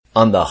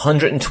On the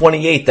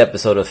 128th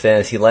episode of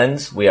Fantasy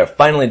Lens, we are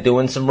finally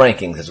doing some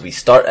rankings as we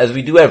start as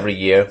we do every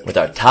year with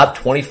our top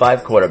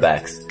 25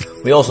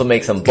 quarterbacks. We also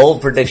make some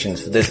bold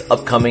predictions for this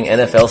upcoming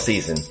NFL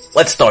season.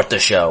 Let's start the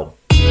show.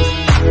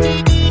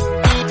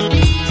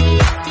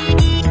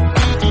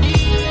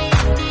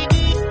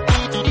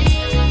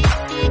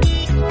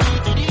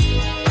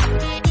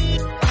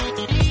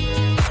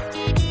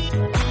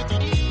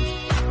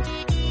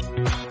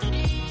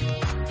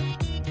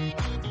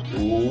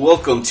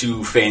 Welcome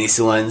to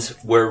Fantasy Lens,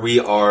 where we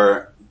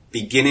are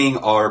beginning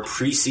our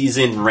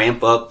preseason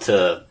ramp up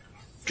to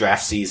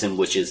draft season,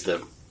 which is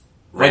the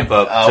ramp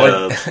up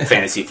to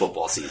fantasy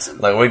football season.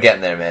 Like, we're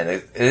getting there,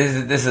 man.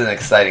 This is an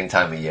exciting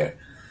time of year.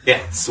 Yeah,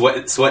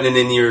 sweating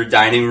in your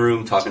dining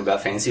room talking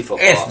about fantasy football.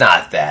 It's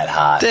not that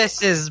hot.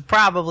 This is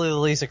probably the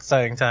least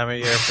exciting time of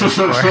year for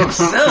sports.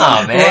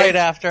 No, man. Right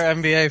after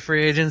NBA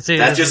free agency,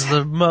 That's this is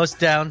the most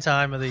down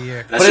time of the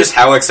year. That's just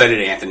how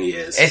excited Anthony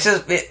is. It's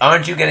just,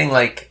 aren't you getting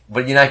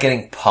but you're not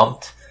getting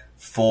pumped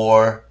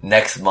for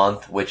next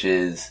month, which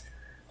is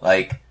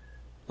like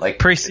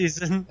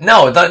preseason?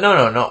 No. I'm not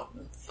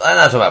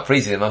talking about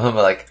preseason. I'm talking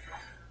about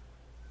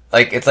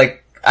it's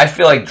like, I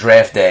feel like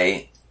draft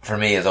day for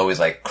me is always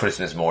like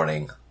Christmas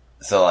morning.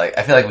 So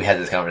I feel like we had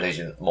this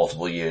conversation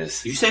multiple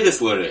years. You say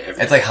this literally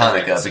every It's like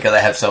Hanukkah because I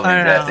have so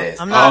many draft days.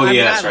 I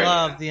that's right.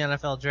 love the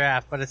NFL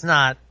draft, but it's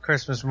not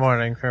Christmas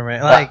morning for me.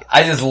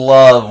 I just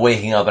love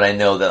waking up and I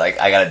know that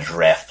I gotta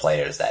draft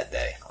players that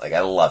day. I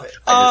love it.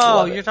 I just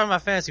love it. You're talking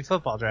about fantasy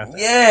football draft.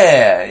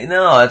 Yeah,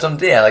 that's what I'm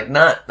saying.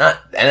 Not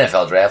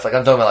NFL draft. I'm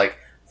talking about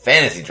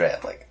fantasy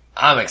draft.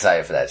 I'm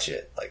excited for that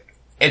shit.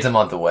 It's a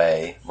month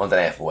away, month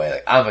and a half away.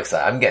 I'm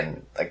excited. I'm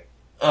getting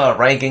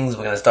rankings.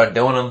 We're gonna start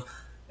doing them.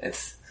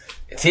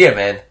 It's here,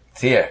 man. It's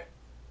here.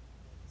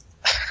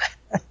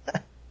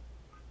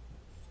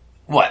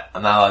 What?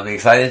 I'm not allowed to be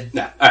excited?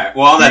 No. Alright,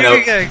 well, on that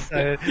note. Get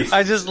excited.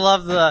 I just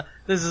love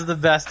this is the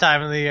best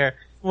time of the year.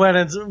 When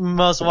it's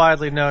most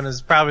widely known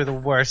as probably the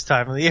worst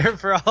time of the year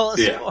for all of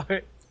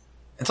sport.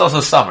 It's also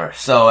summer,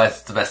 so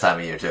that's the best time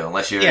of year too.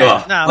 Unless you're,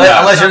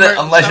 unless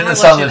you're in the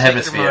southern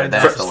hemisphere.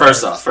 That's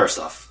first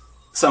off,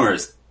 summer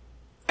is.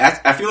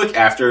 I feel like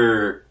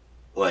after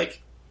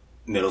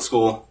middle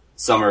school,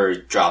 summer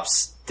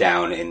drops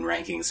down in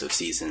rankings of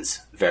seasons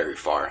very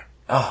far.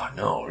 Oh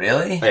no,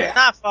 really? Yeah.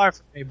 Not far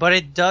from me, but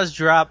it does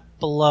drop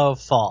below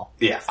fall.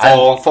 Yeah,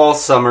 fall,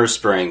 summer,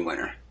 spring,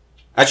 winter.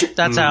 Actually,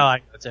 that's how I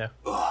go too.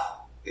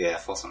 Yeah,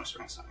 fall, summer,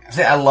 spring, summer. Yeah.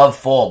 See, I love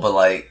fall, but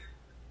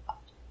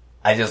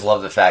I just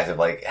love the fact of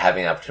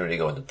having an opportunity to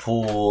go in the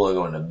pool or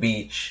go on the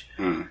beach.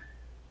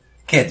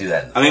 Can't do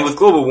that in the fall. with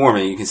global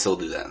warming, you can still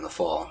do that in the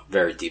fall,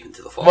 very deep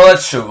into the fall. Well,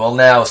 that's true. Well,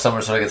 now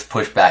summer sort of gets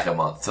pushed back a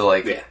month, so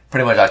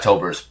pretty much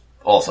October's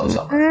also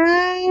summer.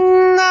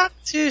 I'm not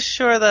too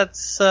sure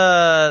that's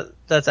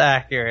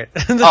accurate.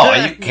 Oh,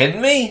 are you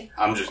kidding me?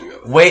 I'm just gonna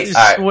go with Wait,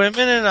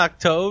 swimming in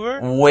October?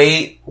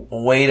 Wait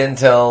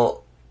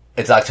until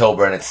it's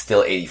October and it's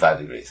still 85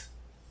 degrees.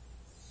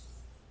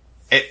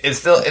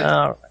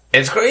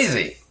 It's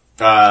crazy.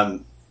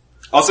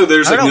 Also,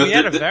 there's we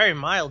had a very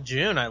mild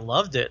June. I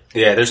loved it.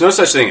 Yeah, there's no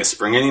such thing as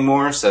spring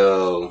anymore.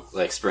 So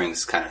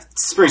spring's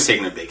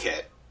taking a big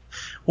hit.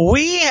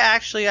 We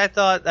actually,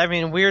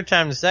 weird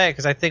time to say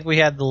because I think we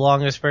had the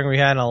longest spring we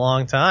had in a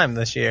long time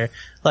this year.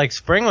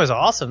 Spring was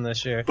awesome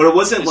this year, but it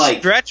wasn't the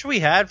stretch we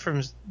had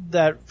from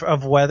that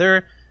of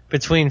weather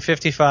between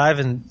 55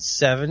 and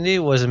 70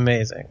 was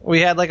amazing.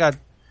 We had a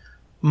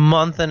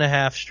month and a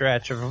half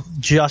stretch of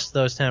just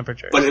those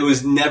temperatures. But it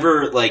was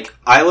never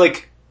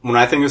when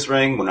I think of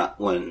spring,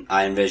 when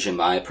I envision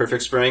my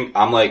perfect spring,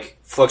 I'm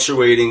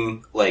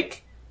fluctuating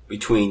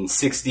between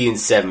 60 and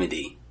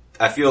 70.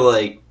 I feel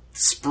like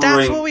spring.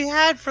 That's what we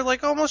had for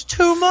almost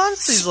 2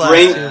 months. These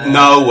spring, last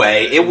no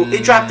way.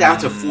 It dropped down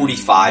to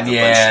 45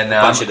 a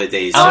bunch of the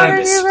days. What are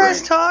you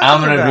guys talking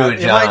I'm going to agree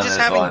with John. Am I just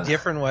having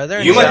different weather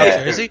in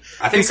South Jersey?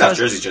 I think South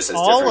Jersey just has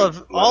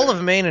all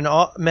of May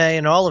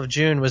and all of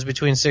June was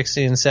between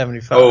 60 and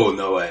 75. Oh,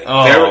 no way.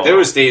 Oh. There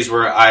was days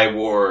where I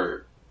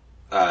wore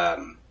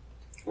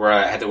where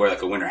I had to wear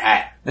a winter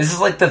hat. This is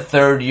the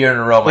third year in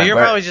a row. Well, you're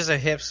probably just a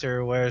hipster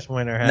who wears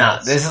winter hats.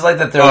 Nah, this is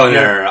the third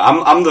year. No.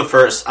 I'm the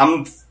first.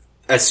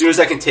 As soon as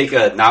I can take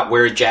not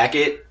wear a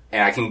jacket,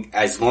 and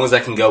as long as I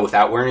can go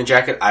without wearing a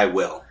jacket, I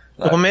will.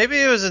 Well, maybe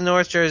it was a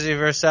North Jersey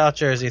versus South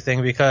Jersey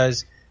thing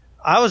because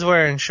I was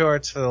wearing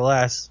shorts for the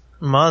last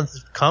month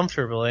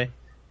comfortably,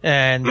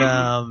 and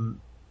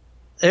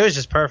it was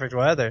just perfect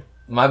weather.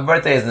 My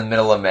birthday is in the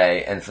middle of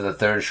May, and for the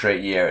third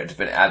straight year, it's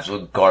been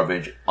absolute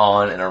garbage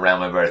on and around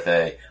my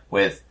birthday,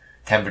 with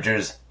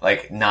temperatures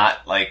not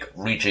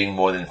reaching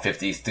more than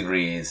 50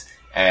 degrees,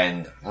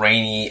 and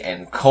rainy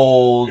and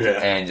cold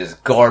and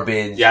just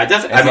garbage. Yeah,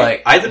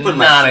 definitely. I had to put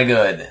my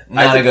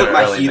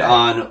heat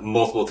on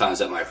multiple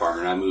times at my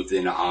apartment. I moved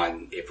in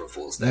on April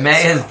Fool's Day.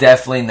 May has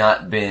definitely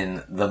not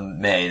been the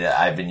May that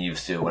I've been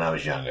used to when I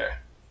was younger.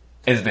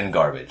 It's been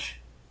garbage.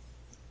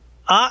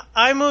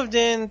 I moved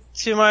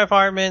into my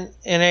apartment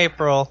in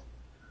April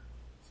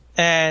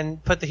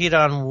and put the heat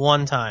on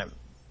one time.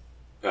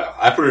 Oh,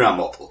 I put it on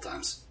multiple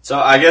times. So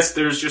I guess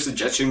there's just a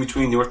jet stream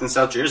between North and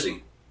South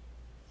Jersey.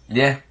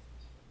 Yeah.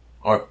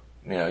 Or,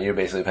 you're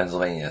basically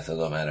Pennsylvania, so it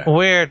don't matter.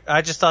 Weird.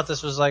 I just thought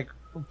this was like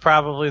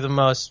probably the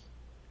most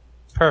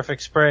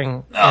perfect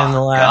spring Oh, in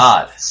the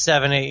last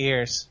 7-8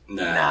 years.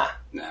 Nah.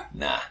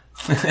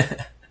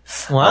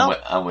 Well,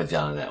 I'm with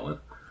John on that one.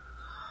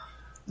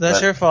 that's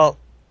but- your fault.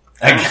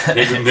 Maybe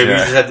we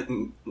just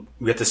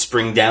we had to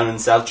spring down in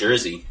South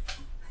Jersey.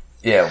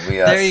 Yeah, we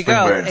There you spring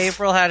go. birds.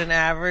 April had an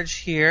average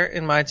here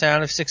in my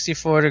town of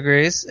 64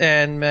 degrees,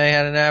 and May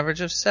had an average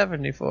of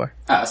 74.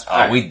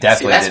 We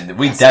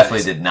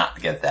definitely did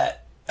not get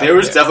that. There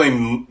was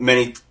definitely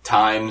many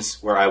times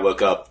where I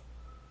woke up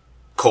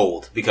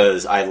cold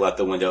because I left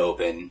the window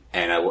open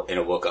and I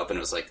woke up and it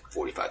was like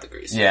 45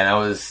 degrees. Yeah,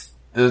 and it was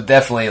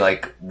definitely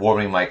like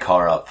warming my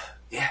car up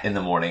Yeah. in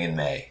the morning in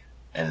May,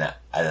 and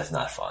that's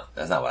not fun.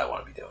 That's not what I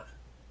want to be doing.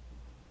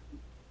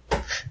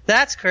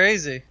 That's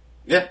crazy.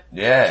 Yeah.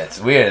 Yeah, it's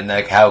weird, and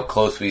like how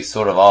close we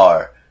sort of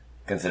are,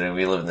 considering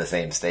we live in the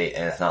same state,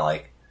 and it's not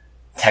like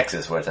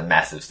Texas where it's a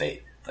massive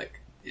state.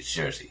 Like it's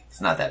Jersey. It's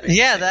not that big.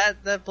 Yeah,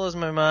 that blows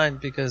my mind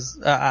because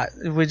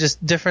we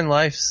just different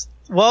lives.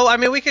 Well, I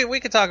mean, we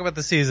could talk about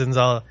the seasons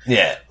all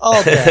Yeah.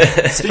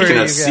 day. Speaking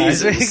you of guys.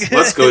 seasons,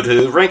 let's go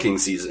to the ranking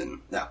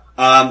season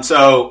now.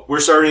 So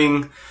we're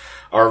starting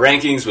our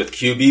rankings with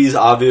QBs.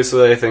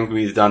 Obviously, I think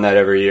we've done that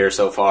every year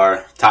so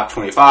far. Top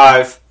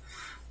 25.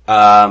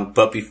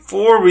 But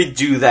before we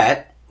do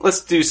that,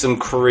 let's do some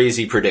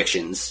crazy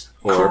predictions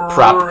or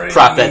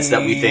prop bets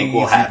that we think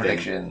will happen.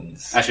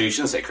 Predictions. Actually, you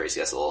shouldn't say crazy.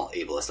 That's a little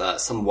ableist.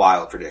 Some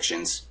wild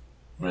predictions.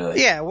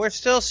 Really? Yeah, we're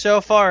still so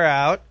far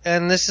out,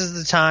 and this is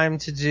the time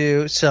to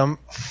do some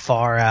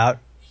far out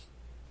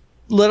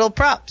little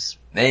props.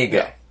 There you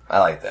go. I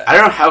like that. I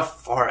don't know how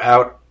far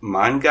out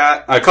mine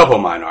got. A couple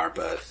of mine are,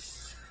 but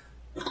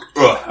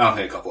I don't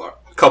think a couple are.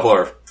 A couple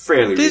are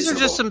fairly These reasonable.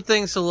 are just some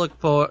things to look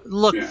for.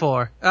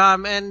 Yeah.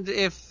 And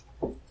if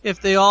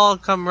they all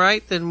come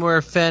right, then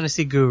we're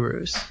fantasy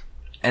gurus.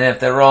 And if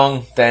they're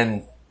wrong,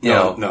 then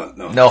No.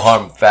 no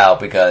harm, foul,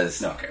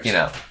 because No one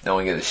cares. no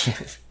one gives a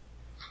shit.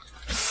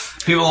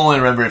 People only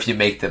remember if you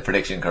make the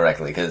prediction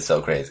correctly because it's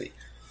so crazy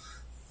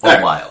or All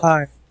right. wild. All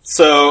right.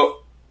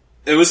 So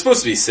it was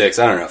supposed to be 6.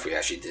 I don't know if we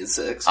actually did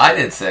 6. I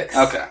did 6.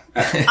 Okay.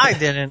 I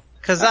didn't,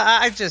 because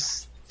I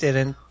just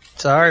didn't.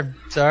 Sorry,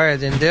 I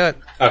didn't do it.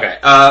 Okay.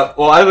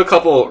 Well, I have a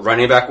couple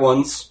running back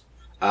ones.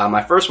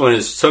 My first one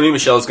is Tony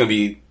Michelle is going to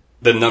be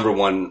the number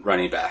 1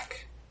 running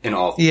back in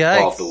all of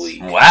the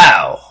league.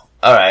 Wow.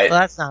 All right. Well,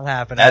 that's not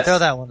happening. That's- Throw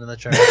that one in the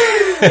trash.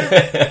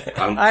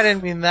 I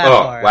didn't mean that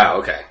Oh, far. wow.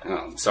 Okay.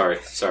 Sorry,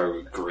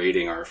 we're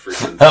grading our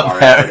freaking.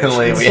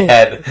 Apparently,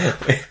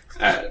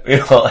 we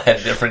all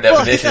had different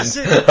Well, he definitions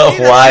doesn't- of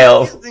he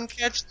wild. doesn't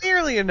catch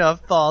nearly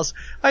enough balls.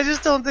 I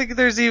just don't think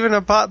there's even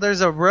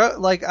there's a road.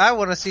 Like, I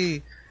want to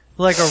see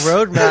like a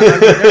roadmap. I mean,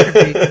 there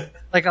could be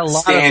like a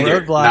lot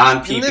Standard, of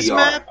roadblocks in this non-PPR.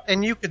 map,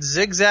 and you could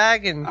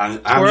zigzag and I'm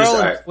twirl just-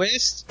 and alright.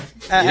 twist,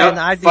 You know, and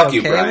I'd be fuck okay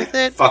you, Brian. with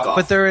it. Fuck off.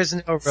 But there is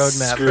no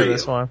roadmap Screw for you.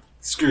 this one.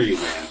 Screw you,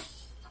 man.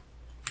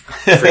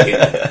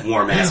 Freaking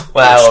warm ass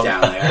Wow. bitch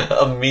down there.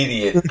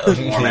 Immediate.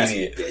 Warm ass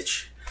Immediate.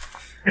 bitch.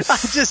 I'm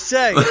just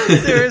saying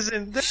there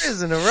isn't a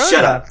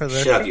Shut up. roadmap for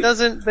this. Shut up, It you-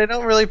 doesn't. They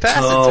don't really pass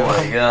Oh it to my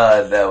him.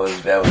 god, that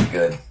was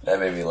good. That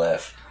made me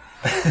laugh.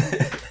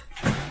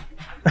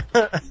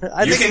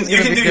 I You think can it's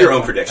gonna be do good. your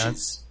own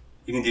predictions.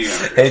 You can do your own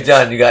predictions. Hey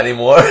John, you got any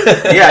more?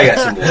 Yeah, I got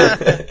some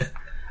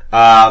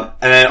more.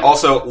 And then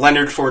also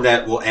Leonard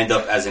Fournette will end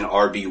up as an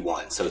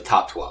RB1, so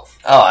top 12.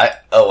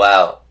 Oh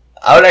wow.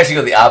 I would actually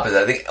go the opposite.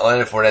 I think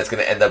Leonard Fournette's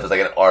going to end up as like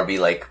an RB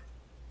like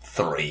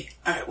 3.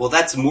 Alright, well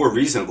that's more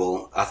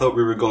reasonable. I thought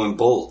we were going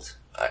bold.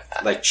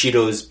 Like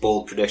Cheeto's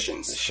bold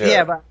predictions. Sure.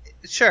 Yeah, but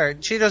sure,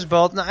 Cheetos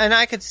bold, and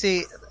I could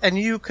see, and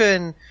you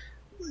can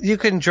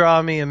draw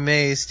me a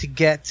maze to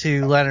get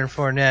to Leonard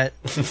Fournette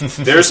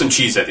There's some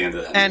cheese at the end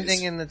of that. ending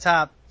maze. in the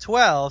top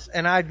 12,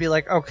 and I'd be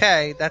like,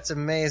 okay, that's a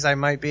maze I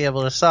might be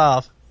able to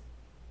solve.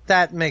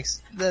 That's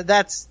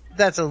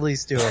at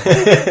least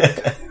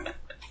doable.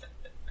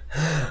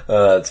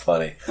 That's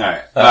funny.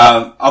 Alright.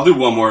 I'll do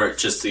one more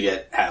just to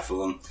get half of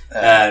them.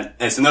 And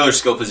it's another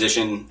skill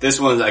position. This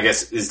one, I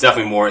guess, is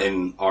definitely more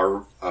in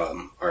our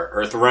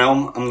Earth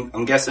realm,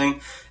 I'm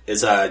guessing.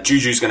 Is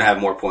Juju's gonna have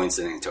more points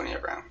than Antonio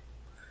Brown.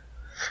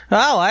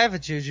 Oh, I have a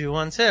Juju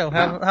one too.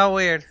 How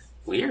weird.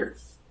 Weird.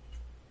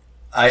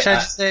 Should I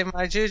just say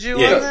my Juju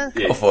one Yeah, then?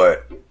 yeah. Go for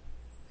it.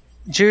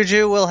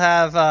 Juju will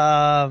have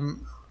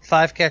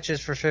 5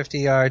 catches for 50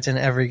 yards in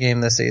every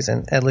game this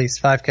season. At least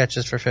 5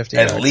 catches for 50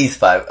 yards. At least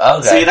 5.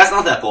 Okay. See, that's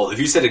not that bold. If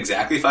you said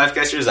exactly 5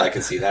 catches, I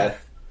could see that.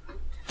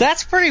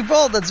 That's pretty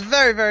bold. That's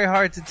very, very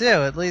hard to do.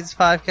 At least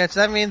 5 catches.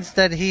 That means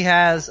that he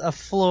has a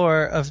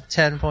floor of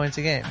 10 points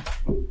a game.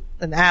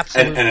 An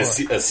absolute And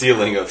floor. a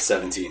ceiling of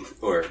 17.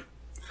 Or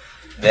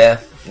Yeah.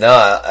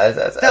 No,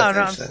 that's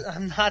interesting.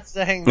 I'm not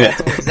saying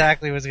that's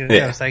exactly what's going to do.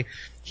 Yeah. I'm saying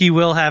he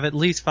will have at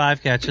least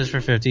 5 catches for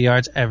 50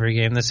 yards every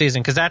game this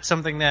season. Because that's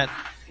something that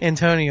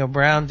Antonio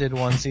Brown did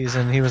one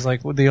season. He was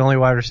like the only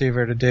wide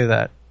receiver to do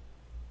that.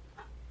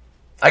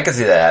 I can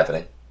see that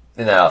happening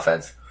in that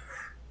offense.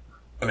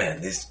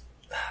 Man, these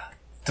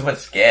too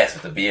much gas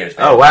with the beers.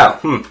 Man. Oh wow.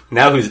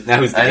 Now who's the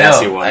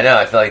gassy one? I know.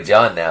 I feel like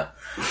John now.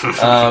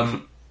 All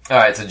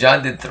right, so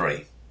John did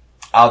 3.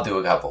 I'll do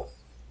a couple.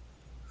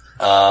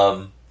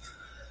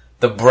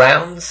 The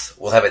Browns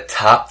will have a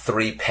top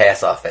 3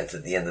 pass offense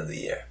at the end of the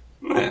year.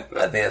 Yeah,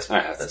 I think that's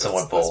that's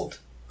somewhat bold.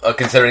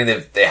 Considering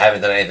they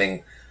haven't done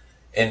anything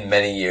in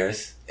many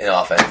years in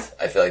offense,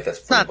 I feel like that's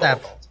pretty Not bold.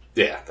 that bold.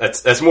 Yeah,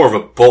 that's more of a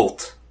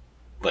bolt,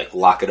 like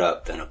lock it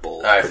up, than a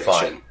bold All right,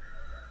 prediction.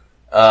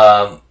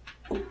 fine.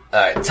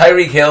 Alright,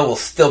 Tyreek Hill will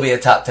still be a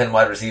top 10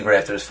 wide receiver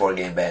after his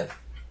 4-game ban.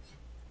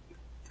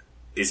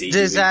 Is he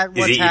Is that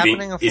what's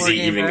happening, a Is he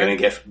 4-game even ban? going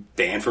to get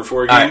banned for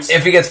 4 Alright, games?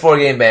 if he gets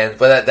 4-game bans,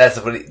 but that's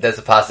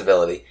a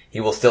possibility, he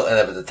will still end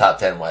up as a top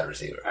 10 wide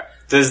receiver.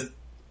 Does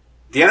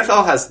the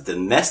NFL has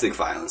domestic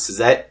violence? Does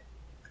that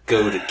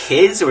go to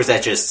kids or is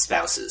that just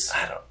spouses?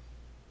 I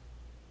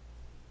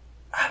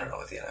don't know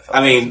what the NFL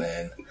I mean, does,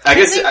 man. I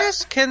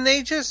guess Can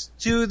they just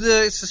do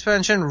the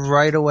suspension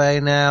right away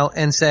now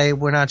and say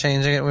we're not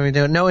changing it when we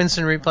do it? No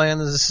instant replay on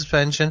the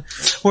suspension.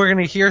 We're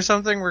going to hear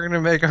something, we're going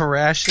to make a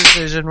rash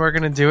decision, we're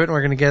going to do it, and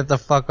we're going to get it the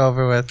fuck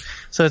over with.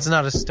 So it's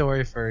not a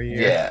story for a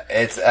year. Yeah,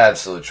 it's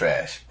absolute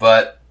trash.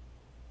 But,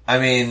 I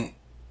mean,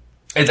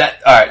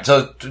 alright,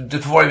 so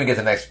before we even get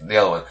to the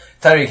other one,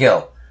 Tyreek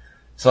Hill.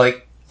 So,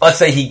 like, let's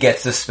say he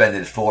gets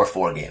suspended for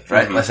 4 games,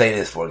 right? Mm-hmm. Let's say it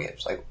is 4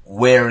 games. Like,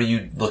 where are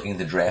you looking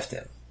to draft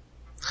him?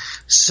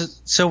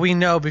 So we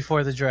know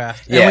before the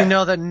draft. Yeah. And we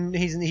know that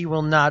he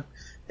will not.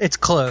 It's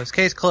closed.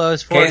 Case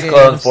closed. 4 Case games.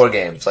 closed, 4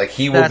 games. Like,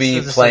 he will That's be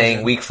the decision.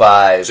 playing week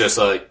 5. just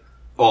like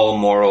all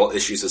moral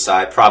issues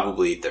aside,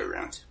 probably 3rd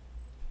round.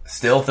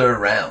 Still 3rd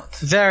round.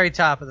 Very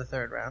top of the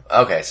 3rd round.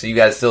 Okay, so you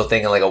guys still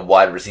thinking like a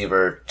wide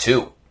receiver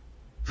 2.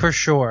 For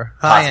sure.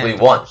 Possibly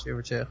High-end 1.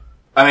 receiver too.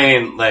 I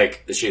mean,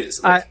 like, the shit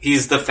is, like,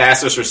 he's the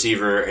fastest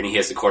receiver, and he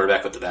has the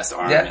quarterback with the best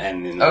arm, Yeah.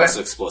 and the Okay. most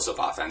explosive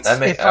offense. That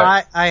makes, If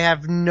I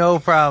have no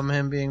problem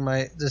him being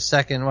the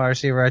second wide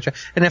receiver I try.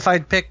 And if I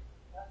pick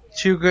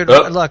 2 good,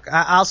 Oh. look,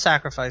 I'll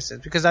sacrifice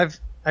it because I've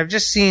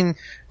just seen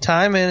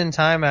time in and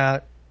time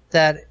out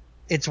that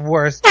it's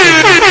worth.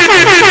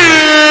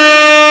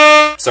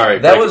 Sorry.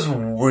 that was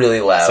really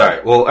loud.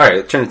 Sorry. Well,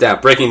 alright, turn it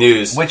down. Breaking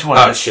news. Which one?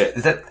 Oh, shit.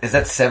 Is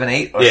that 7,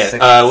 8, or Yeah,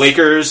 6?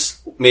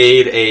 Lakers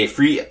made a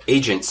free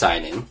agent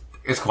signing.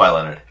 It's Kawhi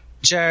Leonard.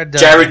 Jared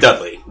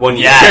Dudley. 1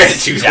 year.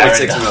 Yes, $2.6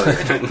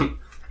 Jared million.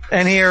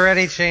 And he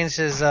already changed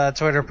his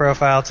Twitter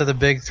profile to the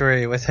big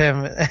 3 with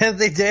him,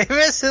 Anthony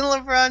Davis and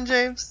LeBron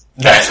James.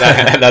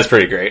 That's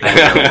pretty great.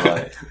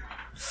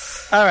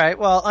 All right,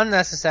 well,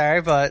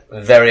 unnecessary, but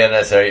Very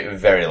unnecessary,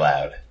 very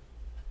loud.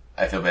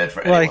 I feel bad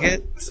for anyone. like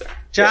it.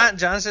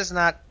 John's just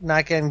not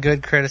getting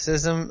good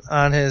criticism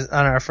on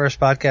our first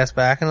podcast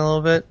back in a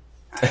little bit.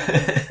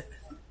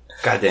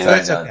 God damn So it.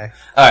 it's okay.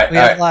 Alright, We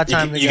have alright. a lot of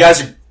time to You go.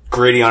 guys are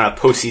grading on a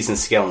postseason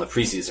scale in the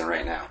preseason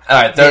right now.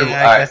 Alright, Yeah,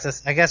 alright.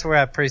 I guess we're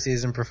at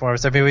preseason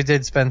performance. I mean, we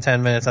did spend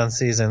 10 minutes on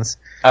seasons.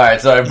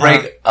 Alright, so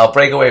I'll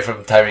break away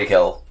from Tyreek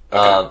Hill.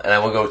 And I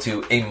will go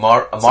to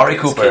Amari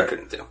Something this kid Cooper.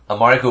 couldn't do.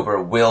 Amari Cooper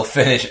will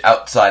finish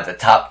outside the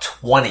top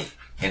 20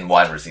 in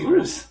wide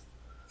receivers.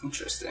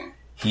 Interesting.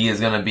 He is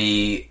going to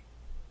be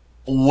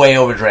way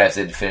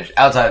overdrafted, finish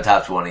outside the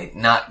top 20.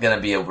 Not going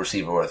to be a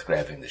receiver worth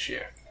grabbing this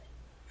year.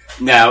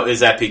 Now,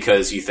 is that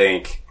because you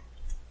think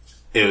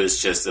it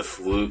was just a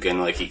fluke and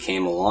like he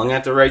came along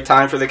at the right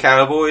time for the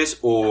Cowboys,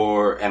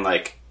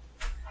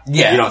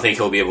 Yeah. you don't think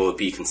he'll be able to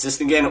be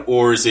consistent again,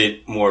 or is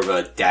it more of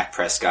a Dak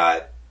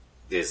Prescott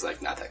is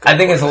like not that good? I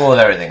think it's a little of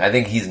everything. I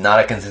think he's not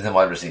a consistent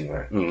wide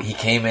receiver. Mm. He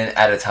came in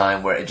at a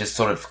time where it just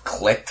sort of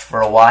clicked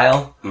for a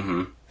while.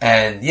 Mm-hmm.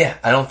 And yeah,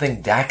 I don't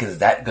think Dak is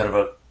that good of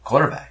a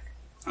quarterback.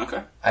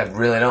 Okay. I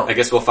really don't. I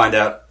guess we'll find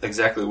out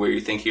exactly where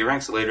you think he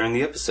ranks later in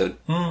the episode.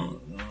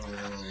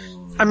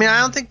 I mean, I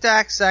don't think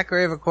Dak's that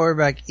great of a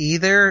quarterback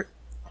either,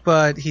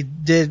 but he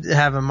did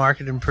have a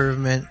market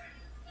improvement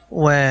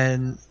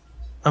when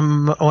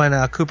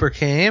Cooper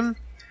came.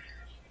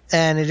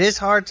 And it is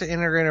hard to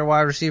integrate a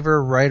wide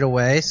receiver right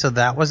away, so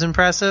that was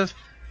impressive.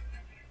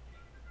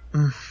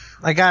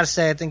 I gotta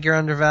say, I think you're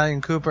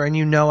undervaluing Cooper, and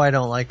you know I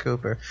don't like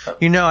Cooper.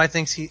 You know I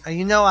think he's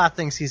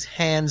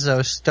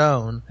Hanzo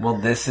Stone. Well,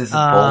 this is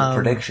a bold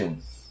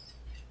prediction.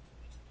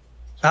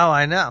 Oh,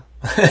 I know.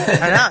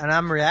 I know, and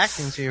I'm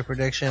reacting to your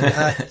prediction.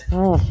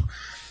 I'm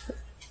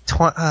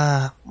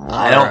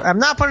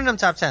not putting him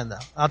top 10 though.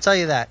 I'll tell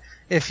you that.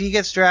 If he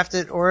gets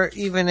drafted, or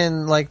even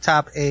in like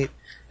top 8,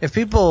 if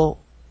people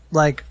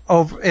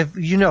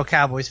if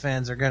Cowboys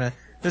fans are gonna,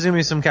 there's gonna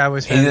be some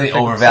Cowboys fans He's that pick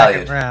him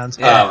overvalued. second rounds.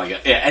 Oh my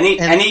god! Yeah, any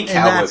And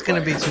Cowboy that's player,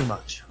 gonna be too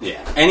much.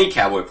 Yeah, any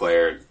Cowboy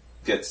player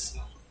gets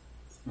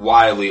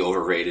wildly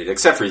overrated,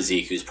 except for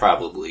Zeke, who's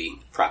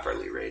probably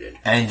properly rated.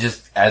 And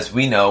just as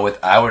we know, with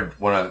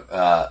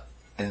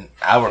in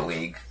our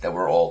league that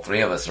we're all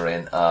 3 of us are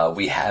in,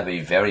 we have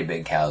a very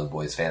big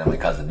Cowboys fan, my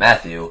cousin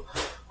Matthew,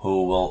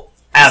 who will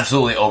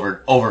absolutely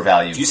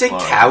overvalue. Did you say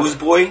Cows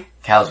Boy?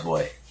 Cows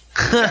boy.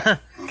 Cows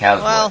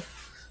Well, boy.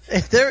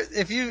 if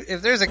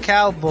there's a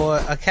cow's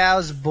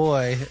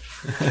boy,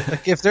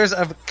 like if there's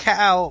a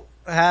cow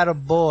had a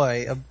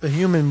boy, a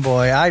human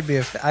boy,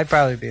 I'd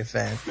probably be a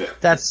fan. Yeah.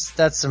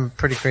 That's some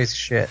pretty crazy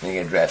shit. You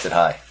get drafted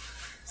high.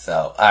 So,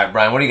 all right,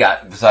 Brian, what do you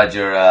got besides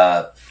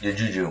your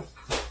juju?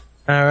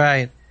 All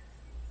right.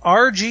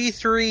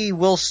 RG3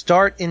 will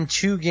start in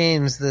 2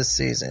 games this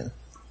season.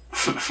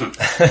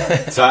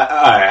 So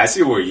I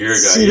see where you're going.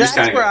 See, You're that's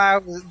just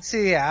where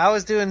kinda, I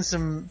was doing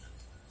some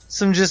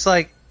just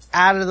like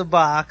out of the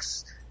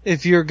box.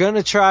 If you're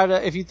gonna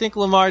if you think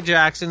Lamar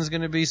Jackson's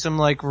gonna be some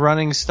like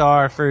running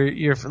star for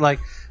your like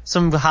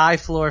some high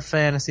floor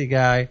fantasy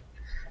guy,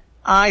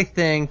 I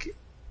think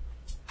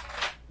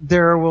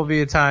there will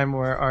be a time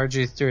where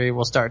RG3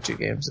 will start 2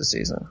 games this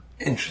season.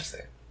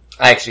 Interesting.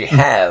 I actually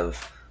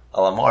have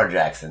a Lamar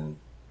Jackson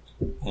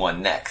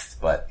one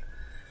next, but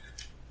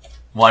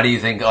why do you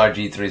think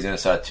RG3 is going to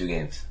start 2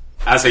 games?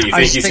 So you I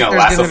think just he's think going to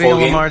there's last a gonna be full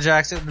game? Lamar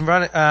Jackson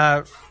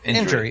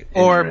injury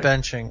or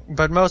benching,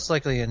 but most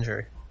likely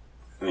injury.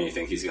 I mean, you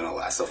think he's going to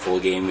last a full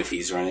game if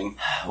he's running?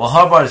 Well,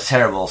 Harbaugh is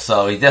terrible,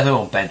 so he definitely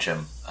won't bench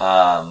him.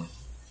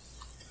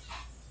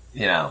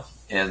 He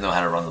doesn't know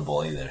how to run the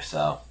ball either,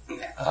 so.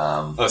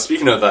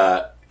 Speaking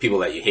of people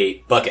that you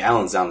hate, Buck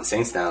Allen's on the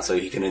Saints now, so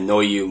he can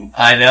annoy you.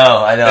 I know.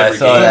 I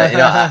saw game.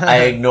 that.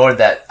 I ignored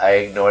that. I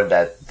ignored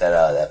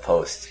that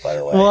post, by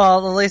the way.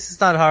 Well, at least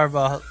it's not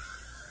Harbaugh.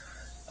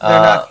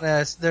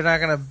 They're not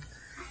gonna.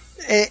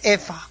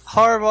 If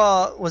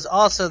Harbaugh was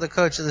also the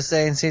coach of the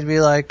Saints, he'd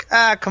be like,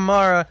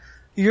 Kamara,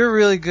 you're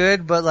really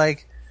good, but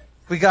like,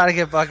 we gotta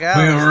get Buck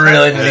Allen. We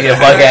really need to get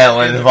Buck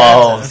Allen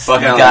involved. Buck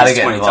We Allen gotta has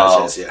get 20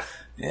 involved. touches,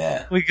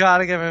 Yeah. We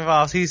gotta get him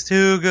involved. He's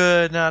too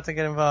good not to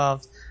get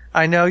involved.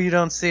 I know you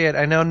don't see it.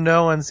 I know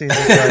no one sees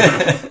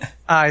it. But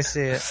I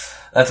see it.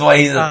 That's why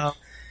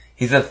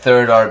he's a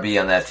third RB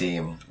on that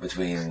team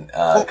between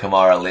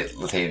Kamara,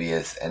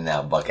 Latavius, and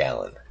now Buck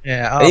Allen.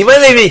 Yeah. And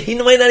he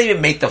might not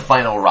even make the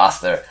final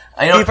roster.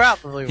 He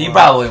probably He won't.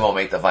 probably won't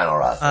make the final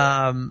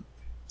roster.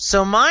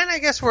 So mine, I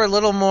guess, were a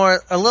little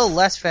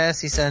less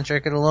fantasy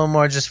centric and a little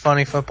more just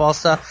funny football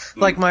stuff.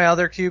 Like my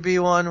other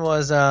QB one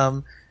was,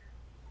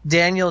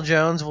 Daniel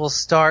Jones will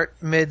start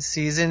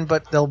mid-season,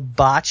 but they'll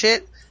botch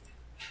it,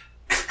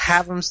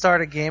 have him start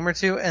a game or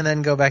 2, and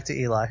then go back to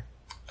Eli.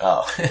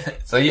 Oh,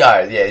 so you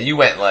definitely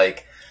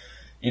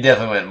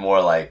went more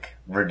like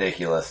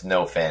ridiculous,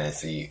 no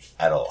fantasy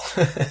at all.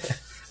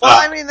 Well,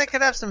 I mean, they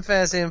could have some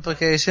fantasy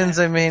implications.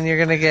 I mean, you're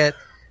gonna get,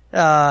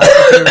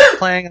 if you're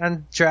planning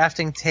on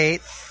drafting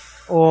Tate,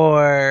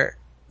 or...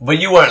 But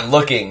you weren't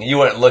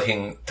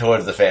looking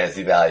towards the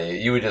fantasy value.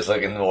 You were just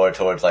looking more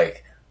towards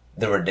like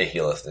the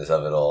ridiculousness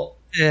of it all.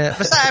 Yeah,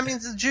 besides, I mean,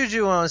 the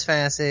Juju one was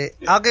fantasy.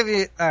 I'll give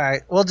you,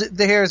 alright, well,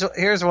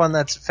 here's one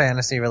that's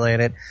fantasy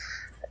related.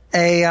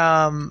 A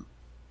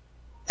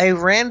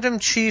random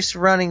Chiefs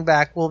running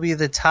back will be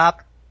the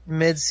top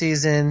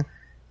mid-season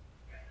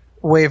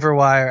waiver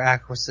wire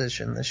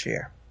acquisition this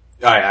year.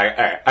 All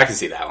right, I can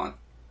see that one.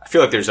 I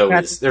feel like there's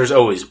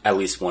always at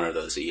least one of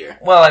those a year.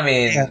 Well, I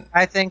mean, Yeah,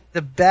 I think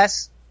the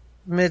best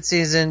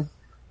mid-season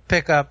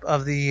pickup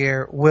of the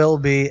year will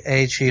be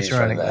a Chiefs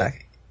running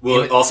back.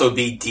 Will it also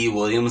be D.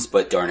 Williams,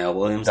 but Darnell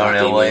Williams?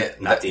 Darnell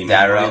Williams, not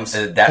Damien Williams.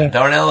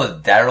 Darnell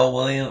is Darrell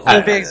Williams. It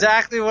would be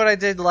exactly what I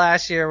did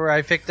last year, where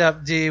I picked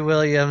up D.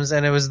 Williams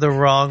and it was the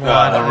wrong one. The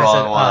And I wrong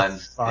said, one.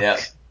 fuck. Yep.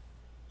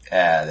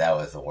 Yeah, that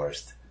was the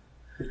worst.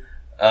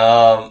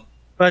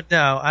 But But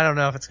no, I don't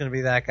know if it's going to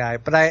be that guy.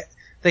 But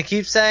they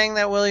keep saying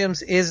that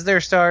Williams is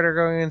their starter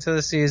going into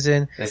the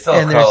season, they still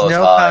have and there's Carlos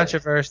no Hyde.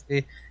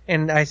 controversy.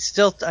 And I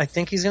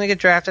think he's going to get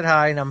drafted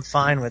high, and I'm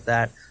fine with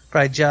that.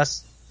 But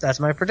that's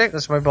my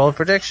bold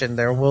prediction.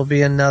 There will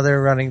be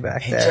another running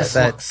back He there just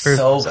that looks proves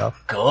so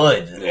himself.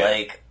 good. Yeah.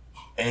 Like,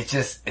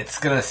 it's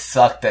gonna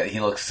suck that he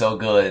looks so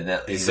good and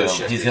that He's so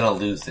shifty. he's gonna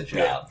lose the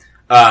job.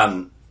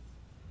 Yeah.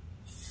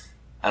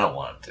 I don't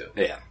want him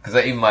to. Yeah.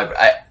 Because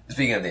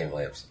speaking of Damian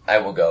Williams, I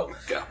will go.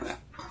 Go. Yeah.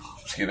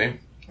 Excuse me.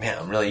 Man,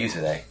 I'm really used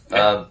today.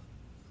 Yeah.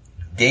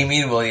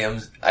 Damian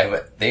Williams and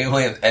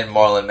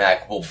Marlon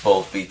Mack will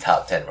both be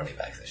top 10 running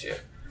backs this year.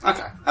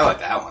 Okay, I like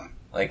that one.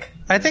 Like,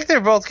 I think they're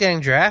both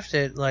getting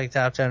drafted like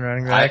top 10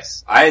 running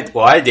backs. I had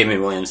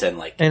Damien Williams in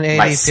like In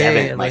my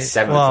ADP,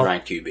 seventh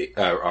ranked QB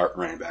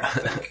running back, I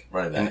think,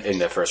 running back. in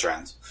the first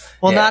rounds.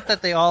 Well, Yeah. not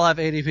that they all have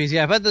ADPs,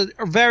 yeah, but the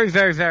very,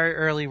 very, very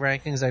early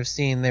rankings I've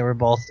seen, they were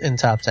both in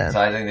top 10.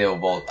 So I think they will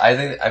both.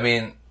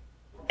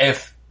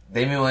 If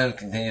Damian Williams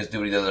continues to do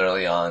what he does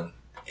early on,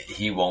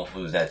 he won't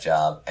lose that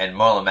job. And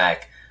Marlon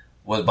Mack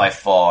was by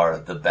far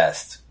the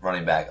best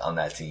running back on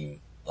that team.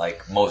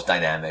 Like, most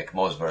dynamic,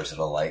 most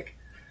versatile,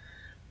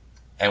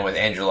 and with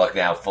Andrew Luck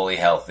now fully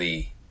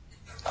healthy,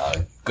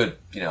 good,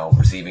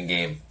 receiving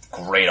game,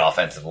 great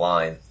offensive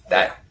line,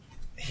 that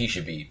he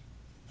should be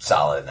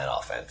solid in that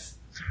offense.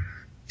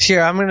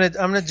 Here, I'm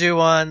gonna do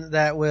one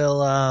that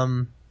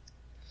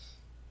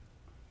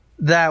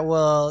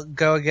will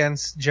go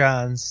against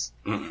John's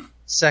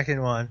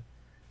second one.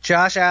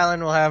 Josh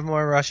Allen will have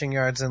more rushing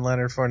yards than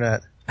Leonard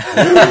Fournette.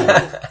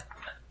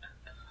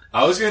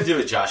 I was going to do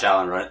a Josh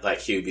Allen like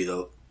he would be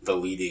the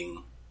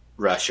leading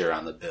rusher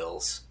on the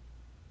Bills.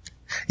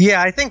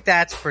 Yeah, I think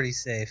that's pretty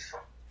safe.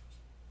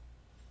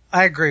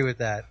 I agree with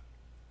that.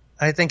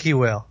 I think he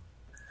will.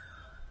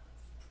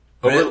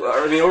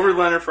 Over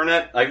Leonard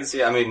Fournette, I can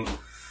see. I mean,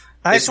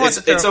 it's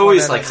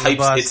always like hype.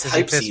 It's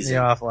hype pissed season. Me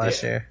off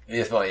last year.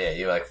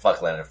 You're like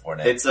fuck Leonard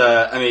Fournette.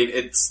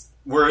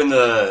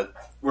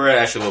 We're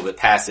actually a little bit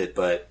past it,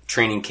 but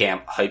training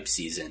camp hype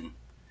season,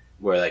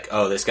 where like,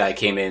 oh, this guy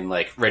came in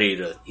like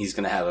he's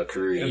gonna have a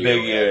career year.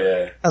 Big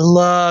year. Yeah. I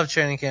love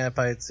training camp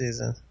hype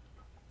season.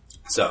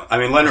 So I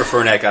mean, Leonard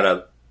Fournette got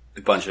a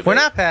bunch of. We're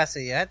not past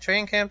it yet.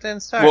 Training camp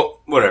didn't start.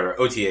 Well, whatever.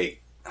 OTA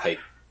hype.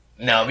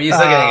 No, but you're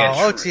still gonna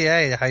get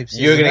OTA hype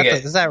season. You're gonna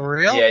get. Is that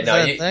real? Yeah, is no,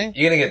 that a thing?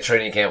 you're gonna get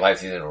training camp hype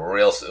season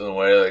real soon.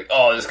 Where you're like,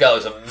 oh, this guy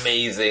was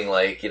amazing.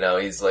 Like,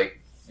 he's like,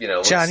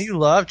 John, you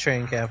love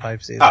training camp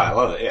hype season. Oh, I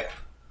love it. Yeah.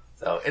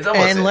 So it's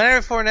almost. And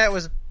Leonard Fournette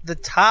was the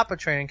top of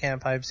training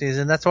camp hype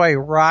season. That's why he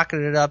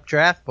rocketed up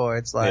draft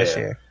boards last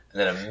year. And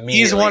then immediately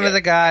he's one of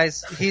the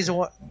guys.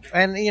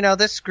 And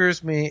this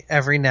screws me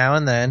every now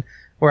and then.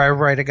 Where I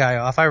write a guy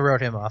off. I wrote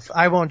him off.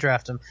 I won't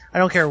draft him. I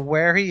don't care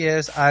where he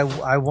is. I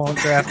won't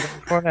draft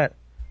Leonard Fournette.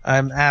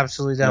 I'm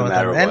absolutely done with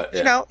him.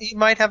 And, he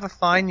might have a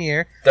fine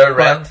year. Third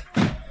round.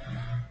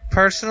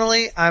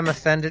 Personally, I'm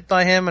offended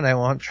by him, and I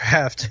won't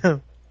draft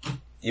him.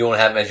 You won't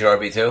have him as your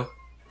RB2?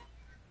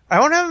 I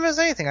won't have him as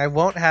anything. I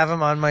won't have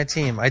him on my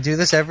team. I do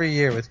this every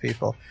year with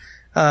people.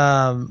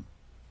 I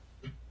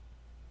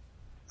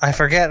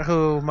forget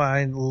who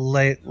my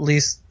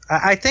least...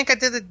 I think I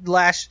did it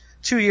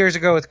 2 years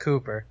ago with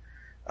Cooper.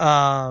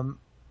 Because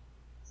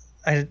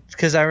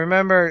I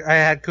remember I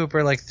had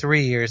Cooper like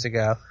 3 years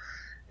ago.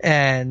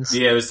 And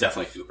yeah, it was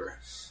definitely Cooper.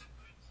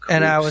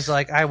 And I was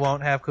like, I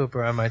won't have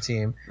Cooper on my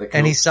team.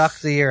 And he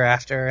sucked the year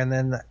after, and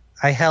then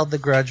I held the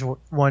grudge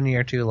 1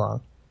 year too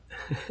long.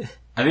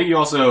 I think it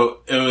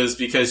was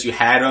because you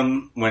had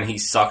him when he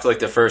sucked like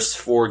the first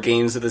 4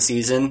 games of the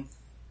season,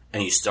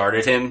 and you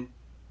started him,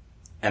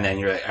 and then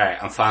you're like,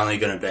 alright, I'm finally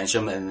going to bench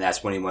him, and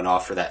that's when he went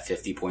off for that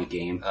 50-point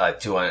game.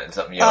 200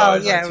 something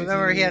yards. Oh, yeah,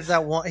 remember he had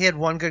he had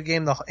one good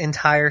game the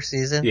entire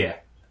season? Yeah.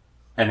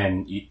 And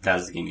then that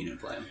was the game you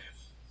didn't play him.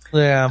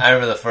 Yeah. I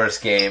remember the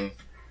first game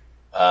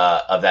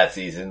of that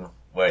season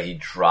where he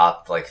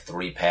dropped like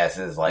 3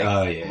 passes, like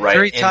right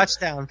 3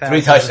 touchdown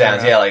passes. 3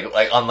 touchdowns, yeah,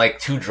 like on like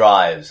 2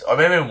 drives, or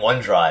maybe 1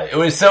 drive. It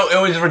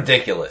was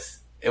ridiculous.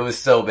 It was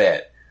so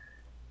bad.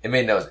 It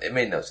made no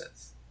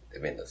sense.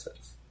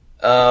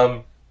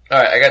 All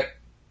right, I got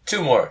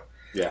 2 more.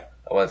 Yeah,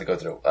 I wanted to go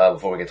through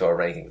before we get to our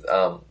rankings.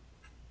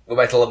 Go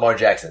back to Lamar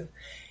Jackson.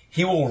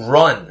 He will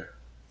run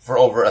for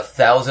over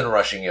 1,000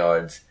 rushing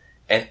yards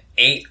and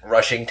 8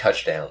 rushing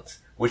touchdowns,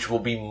 which will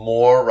be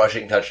more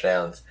rushing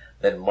touchdowns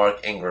than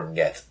Mark Ingram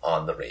gets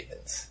on the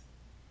Ravens.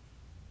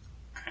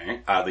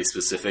 Okay. Oddly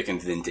specific and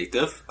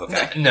vindictive.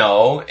 Okay.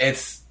 No,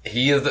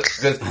 he is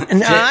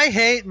I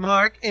hate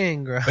Mark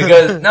Ingram.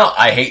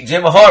 I hate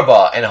Jim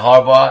Harbaugh, and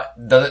Harbaugh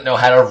doesn't know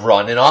how to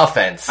run an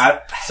offense.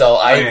 I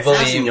believe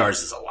 1,000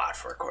 yards is a lot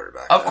for a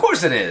quarterback. Of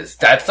course it is.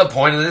 That's the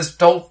point of this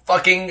whole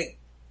fucking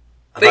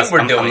thing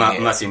we're doing.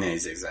 I'm not seeing any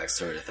zigzags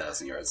for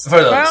 1,000 yards.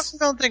 I also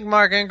don't think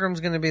Mark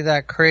Ingram's going to be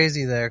that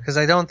crazy there, because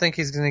I don't think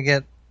he's going to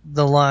get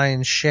the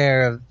lion's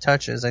share of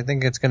touches. I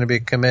think it's going to be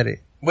a committee.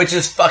 Which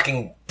is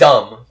fucking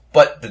dumb,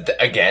 but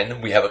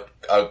again, we have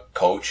a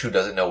coach who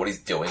doesn't know what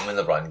he's doing in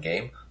the run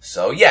game.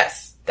 So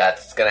yes,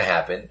 that's going to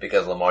happen,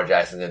 because Lamar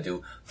Jackson's going to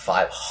do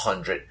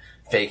 500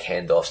 fake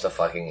handoffs to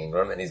fucking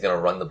Ingram, and he's going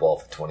to run the ball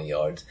for 20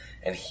 yards,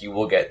 and he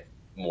will get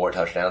more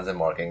touchdowns than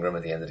Mark Ingram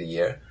at the end of the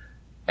year.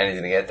 And he's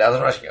going to get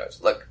 1,000 rushing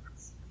yards. Look.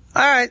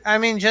 Alright, I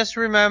mean, just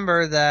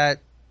remember that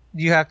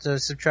you have to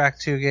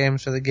subtract 2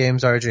 games for the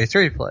games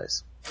RJ3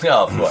 plays.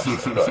 Oh, of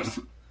course.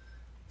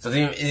 So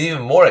it's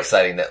even more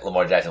exciting that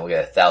Lamar Jackson will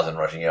get 1,000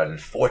 rushing yards in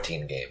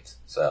 14 games.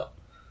 So,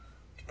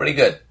 it's pretty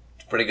good.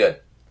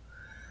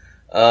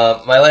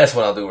 My last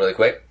one I'll do really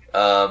quick.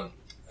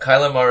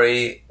 Kyler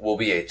Murray will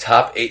be a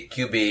top 8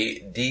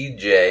 QB,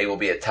 DJ will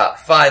be a top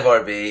 5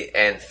 RB,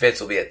 and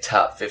Fitz will be a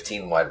top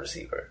 15 wide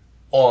receiver.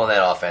 All in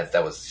that offense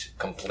that was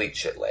complete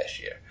shit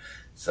last year.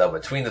 So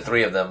between the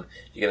 3 of them,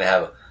 you're going to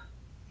have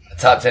a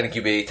top 10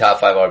 QB, top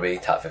 5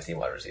 RB, top 15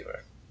 wide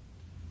receiver.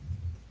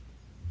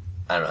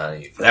 I don't know how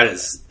you feel. That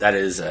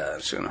is, I'm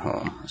just going to hold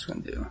on. I was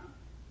going to do.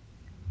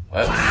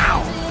 What?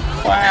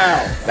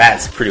 Wow.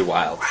 That's pretty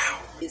wild.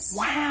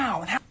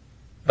 Wow.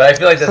 But I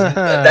feel like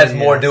that's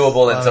more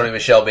doable than Sony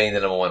Michel being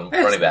the number 1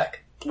 running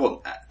back.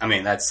 Well, I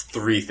mean, that's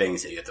 3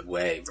 things that you have to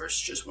weigh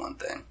versus just 1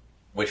 thing.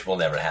 Which will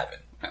never happen.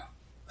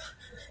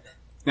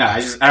 No,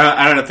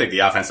 I don't think the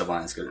offensive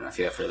line is good enough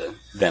yet for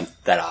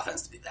that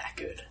offense to be that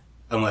good.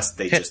 Unless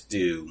they just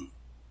do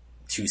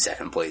 2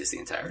 second plays the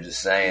entire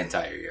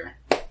year.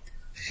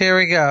 Here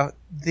we go.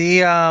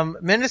 The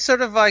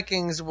Minnesota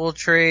Vikings will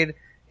trade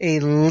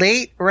a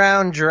late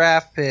round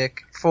draft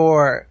pick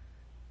for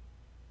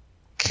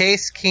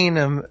Case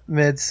Keenum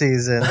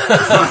midseason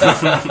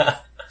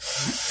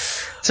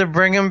to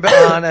bring him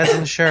on as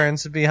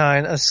insurance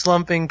behind a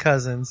slumping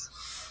Cousins.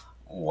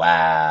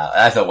 Wow.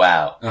 That's a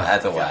wow. No,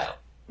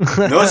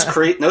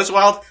 it's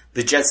wild.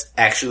 The Jets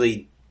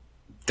actually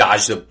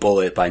dodged a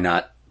bullet by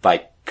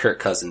Kirk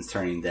Cousins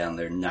turning down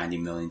their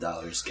 $90 million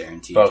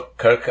guaranteed. Bro,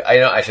 Kirk, I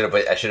know I should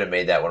have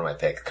made that one of my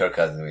picks. Kirk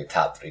Cousins will be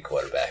top 3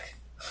 quarterback.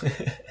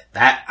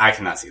 That, I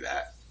cannot see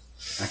that.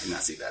 I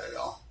cannot see that at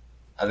all.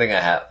 I think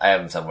I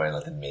have him somewhere in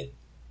like the mid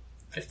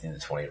 15 to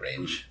 20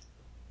 range.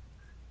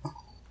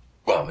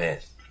 Oh man.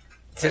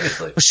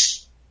 Seriously.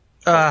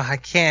 I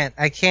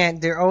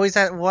can't. They're always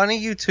at one of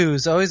you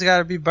two's. Always got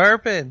to be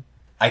burping.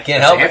 I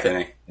can't help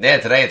Anthony. it. Yeah,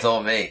 today it's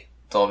all me.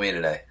 It's all me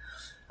today.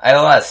 I had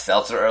a lot of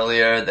seltzer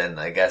earlier, then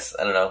I guess,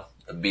 I don't know,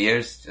 the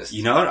beers. Just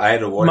You know what? I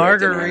had a water at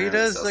dinner and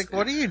Margaritas? Like,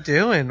 what are you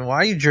doing? Why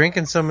are you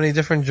drinking so many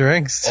different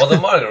drinks? Well,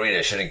 the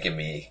margarita shouldn't give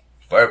me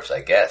burps,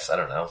 I guess. I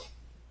don't know.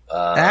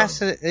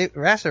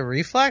 Acid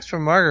reflux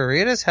from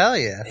margaritas? Hell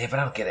yeah. Yeah, but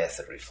I don't get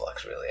acid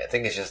reflux, really. I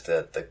think it's just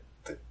the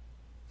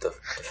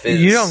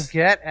fizz. You don't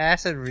get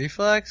acid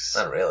reflux?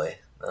 Not really.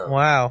 No.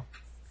 Wow.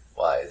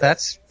 Why?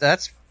 That's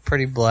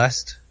pretty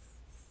blessed.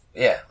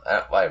 Yeah.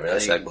 Why, really?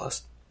 Hashtag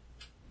blessed.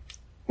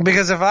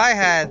 Because if I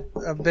had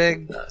a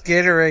big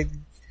Gatorade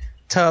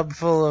tub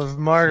full of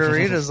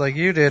margaritas like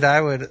you did,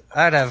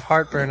 I'd have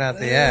heartburn out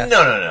the ass.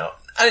 No.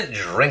 I didn't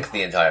drink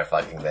the entire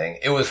fucking thing.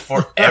 It was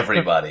for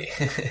everybody.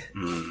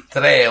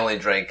 Today I only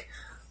drank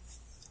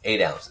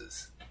 8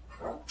 ounces.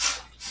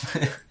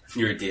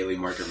 Your daily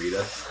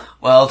margarita.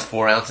 Well, it's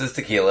 4 ounces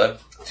tequila,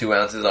 2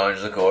 ounces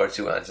orange liqueur,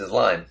 2 ounces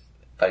lime.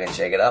 If I can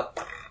shake it up,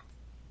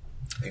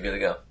 you're good to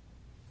go.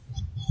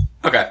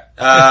 Okay.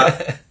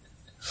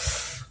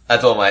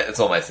 That's all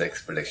my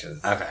 6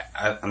 predictions. Okay.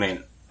 I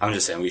mean, I'm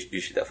just saying we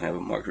should definitely have a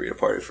margarita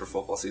party for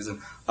football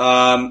season.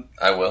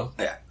 I will.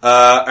 Yeah.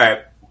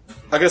 Alright.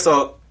 I guess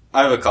I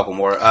have a couple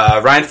more.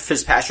 Ryan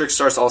Fitzpatrick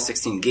starts all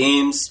 16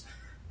 games.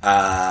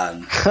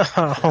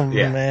 Oh,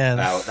 Yeah, man.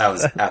 that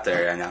was out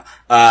there right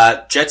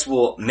now. Jets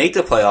will make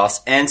the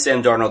playoffs, and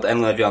Sam Darnold and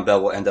Le'Veon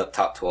Bell will end up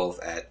top 12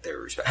 at their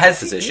respective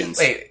positions.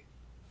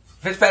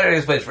 Fitzpatrick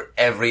has played for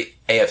every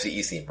AFC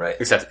East team, right?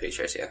 Except the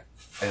Patriots, yeah.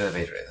 Except the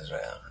Patriots, that's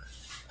right.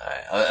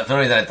 Alright. For some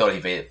reason I thought he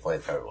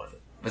played for everyone.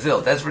 But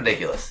still, that's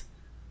ridiculous.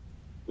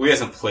 Well, he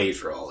hasn't played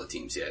for all the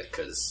teams yet,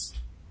 because...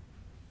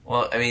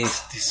 Well, I mean,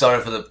 he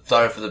started for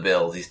the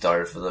Bills, he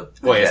started for the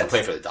Well, he Jets. hasn't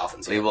played for the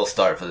Dolphins So yet. he will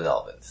start for the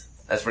Dolphins.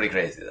 That's pretty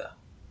crazy, though.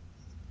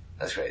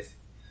 That's crazy.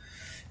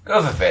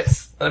 Go for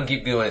Fitz. Let him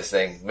keep doing his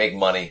thing. Make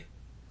money.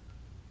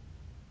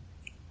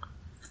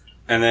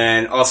 And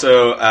then,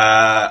 also,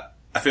 I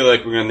feel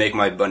like we're gonna make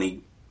my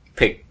bunny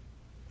pick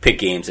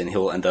games, and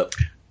he'll end up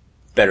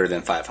better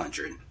than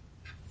 500.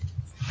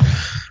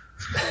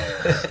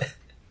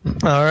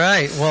 All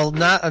right. Well,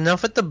 not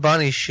enough with the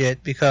bunny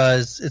shit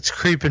because it's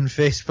creeping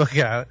Facebook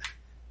out.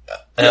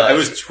 No, it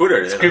was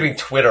Twitter. It's creeping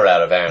Twitter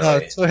out, apparently. Oh,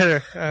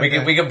 Twitter.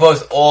 Okay. We can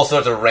post all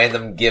sorts of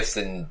random gifs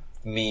and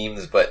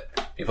memes, but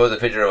we post a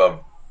picture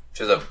of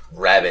just a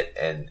rabbit,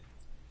 and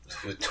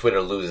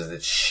Twitter loses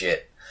its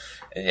shit,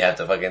 and you have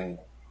to fucking...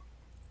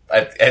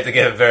 I have to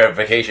get a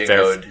verification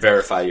code.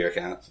 Verify your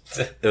account.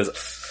 It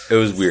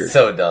was weird.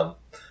 So dumb.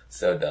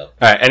 So dumb.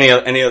 Alright,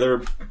 any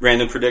other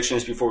random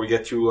predictions before we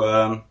get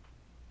to,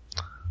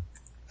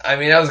 I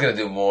mean, I was gonna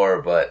do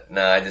more, but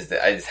no, I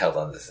just held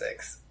on to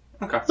 6.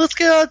 Okay. Let's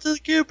get on to the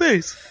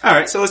QBs.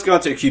 Alright, so let's go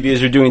on to the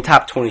QBs. We're doing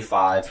top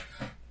 25.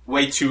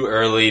 Way too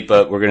early,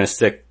 but we're gonna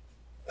stick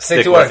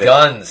to our with it.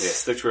 guns. Yeah,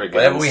 stick to our guns.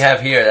 Whatever we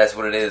have here, that's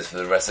what it is for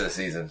the rest of the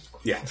season.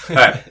 Yeah.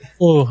 Alright.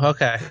 Ooh,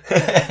 okay.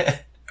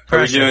 Are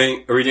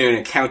we doing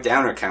a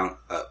countdown or count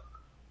up?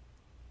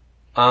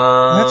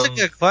 That's a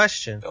good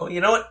question. Oh,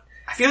 you know what?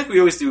 I feel like we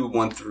always do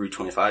 1 through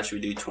 25. Should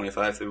we do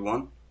 25 through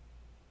 1?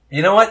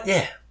 You know what?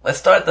 Yeah. Let's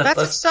start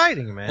That's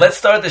exciting, man. Let's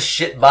start the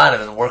shit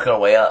bottom and work our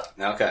way up.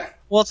 Okay.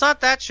 Well, it's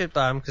not that shit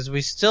bomb because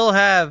we still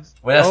have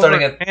We're not over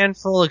starting a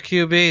handful of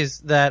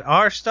QBs that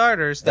are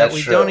starters that That's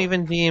we true. don't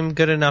even deem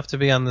good enough to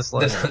be on this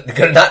list.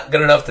 Not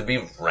good enough to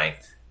be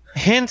ranked.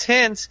 Hint,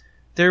 hint.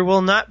 There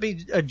will not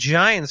be a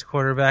Giants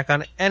quarterback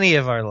on any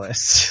of our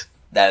lists.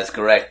 That is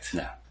correct.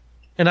 No.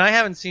 And I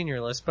haven't seen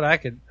your list, but I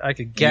could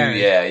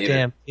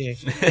guarantee.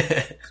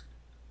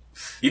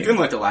 Even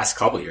like the last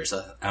couple years,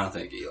 I don't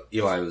think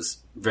Eli was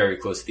very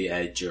close to the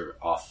edge or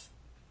off.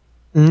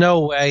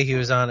 No way he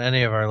was on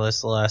any of our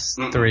lists the last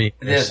 3 years.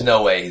 There's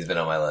no way he's been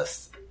on my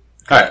list.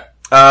 Alright.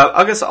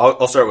 I guess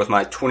I'll start with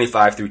my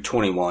 25 through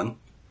 21.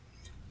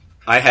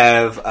 I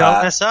have...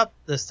 Don't mess up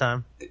this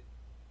time.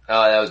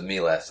 Oh, that was me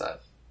last time.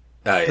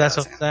 yeah, That's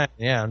what I'm saying.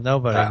 Yeah,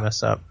 nobody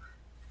mess up.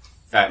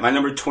 Alright, my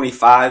number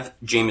 25,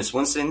 Jameis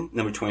Winston.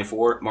 Number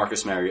 24,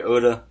 Marcus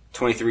Mariota.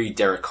 23,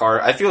 Derek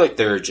Carr. I feel like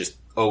they're just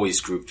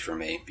always grouped for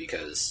me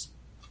because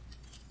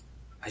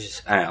I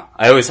don't know.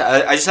 I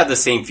just have the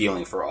same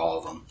feeling for all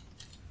of them.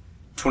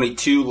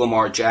 22,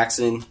 Lamar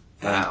Jackson.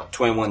 Wow.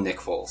 21, Nick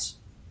Foles.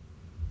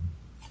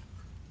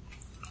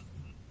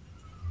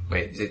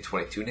 Wait, you say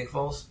 22 Nick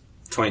Foles?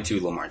 22,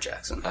 Lamar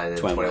Jackson. I did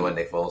 21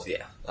 Nick Foles?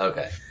 Yeah.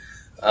 Okay.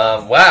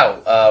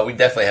 Wow. We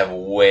definitely have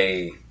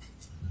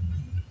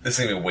this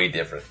is going to be way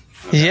different.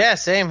 Okay. Yeah,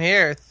 same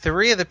here.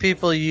 4 of the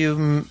people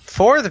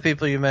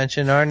you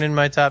mentioned aren't in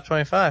my top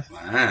 25.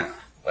 Wow.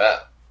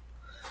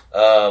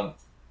 Wow.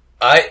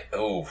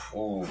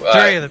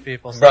 Three of the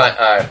people. Brian,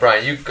 all right,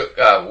 Brian, you go.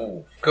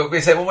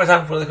 Say it one more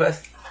time really quick.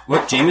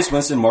 What? Jameis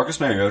Winston, Marcus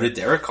Mariota,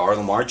 Derek Carr,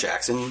 Lamar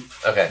Jackson,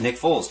 Okay. Nick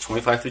Foles,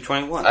 25 through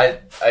 21. I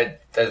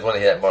just want to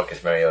hear that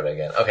Marcus Mariota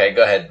again. Okay,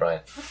 go ahead, Brian.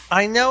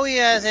 I know he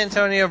has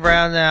Antonio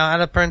Brown now.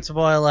 Out of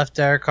principle, I left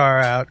Derek Carr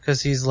out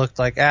because he's looked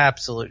like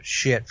absolute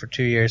shit for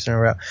 2 years in a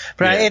row.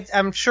 But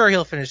I'm sure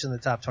he'll finish in the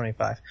top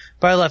 25.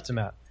 But I left him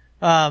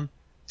out.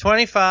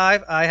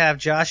 25, I have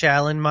Josh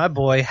Allen, my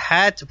boy.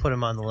 Had to put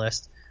him on the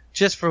list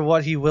just for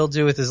what he will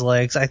do with his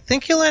legs. I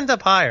think he'll end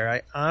up higher.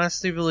 I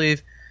honestly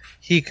believe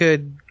he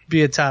could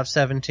be a top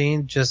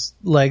 17, just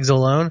legs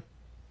alone.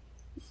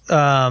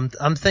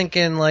 I'm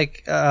thinking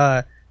like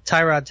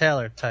Tyrod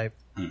Taylor type.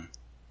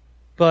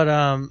 But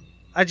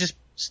I just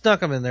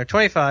snuck him in there.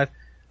 25.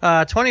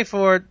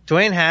 24,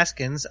 Dwayne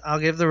Haskins. I'll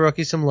give the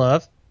rookie some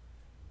love.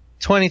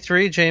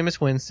 23, Jameis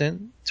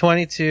Winston.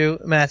 22,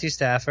 Matthew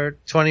Stafford.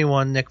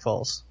 21, Nick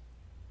Foles.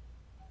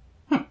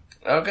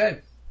 Okay.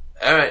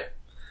 All right.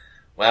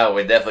 Wow,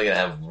 we're definitely going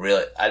to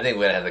have I think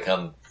we're going to have to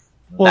come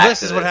Well, back this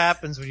to is what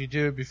happens when you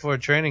do it before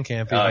training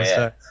camp even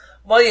starts.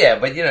 Well, yeah,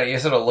 but you're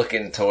sort of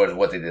looking towards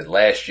what they did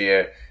last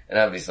year, and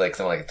obviously like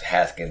someone like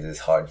Haskins is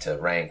hard to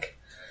rank.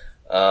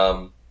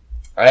 I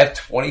have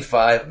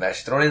 25. I'm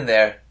actually throwing in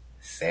there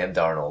Sam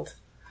Darnold.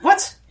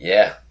 What?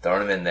 Yeah,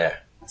 throwing him in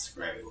there. That's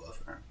very low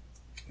for him.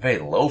 Very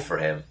low for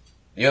him.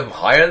 You have him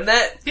higher than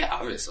that? Yeah,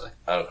 obviously.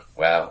 Oh,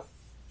 wow.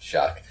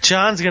 Shock.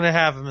 John's going to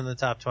have him in the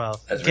top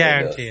 12. That's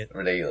Guarantee it.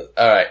 Ridiculous.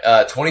 All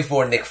right,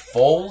 24, Nick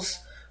Foles.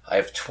 I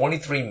have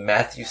 23,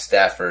 Matthew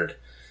Stafford.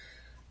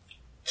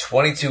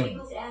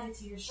 22,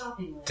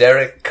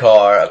 Derek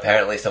Carr.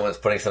 Apparently someone's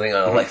putting something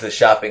on Alexa's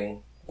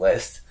shopping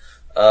list.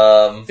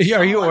 Are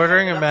you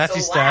ordering a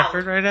Matthew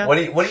Stafford right now? What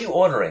are you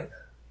ordering?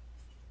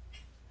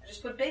 I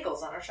just put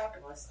bagels on our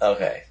shopping list.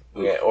 Okay.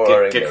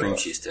 Yeah, get cream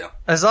cheese too.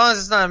 As long as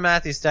it's not a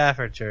Matthew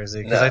Stafford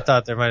jersey, because No. I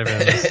thought there might have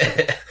been a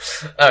mistake.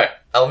 Alright,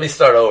 let me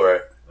start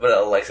over. But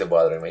Alexa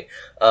bothering me.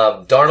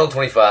 Darnold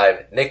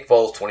 25, Nick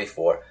Foles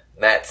 24,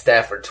 Matt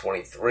Stafford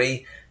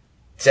 23,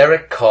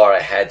 Derek Carr I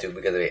had to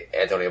because of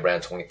Antonio Brown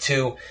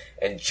 22,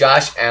 and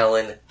Josh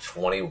Allen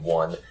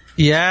 21.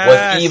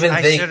 Yeah, even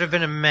I think- should have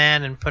been a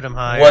man and put him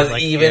higher. Was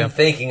like even you.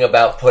 thinking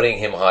about putting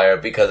him higher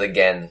because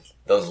again,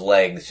 those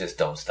legs just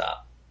don't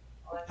stop.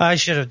 I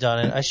should have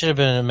done it. I should have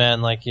been a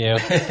man like you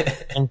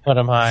and put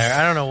him higher.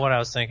 I don't know what I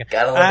was thinking.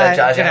 Gotta love that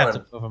Josh Allen. Allen.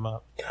 Have to move him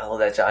up. I love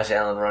that Josh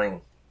Allen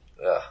running.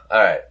 Ugh. All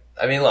right.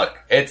 I mean, look,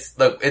 it's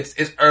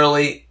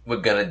early. We're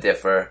gonna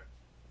differ.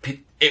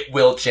 It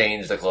will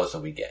change the closer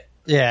we get.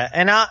 Yeah,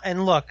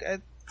 and look,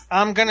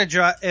 I'm gonna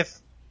draft if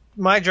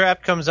my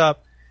draft comes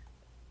up.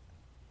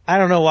 I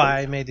don't know why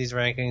I made these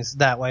rankings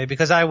that way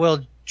because I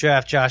will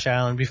draft Josh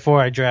Allen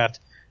before I draft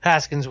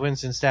Haskins,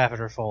 Winston, Stafford,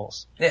 or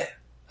Foles. Yeah,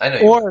 I know.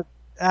 Or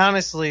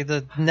honestly,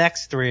 the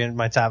next three in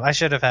my top, I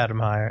should have had him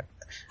higher.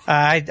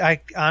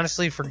 I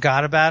honestly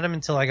forgot about him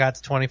until I got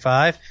to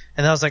 25,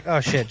 and I was like, oh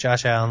shit,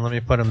 Josh Allen, let me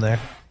put him there.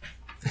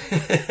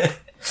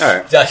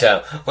 Alright. Josh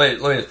Allen.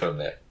 Let me just put him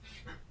there.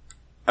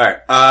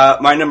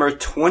 Alright, my number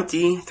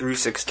 20 through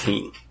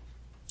 16.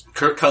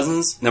 Kirk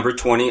Cousins, number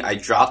 20. I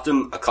dropped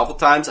him a couple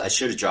times. I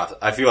should have dropped him.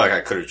 I feel like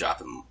I could have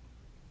dropped him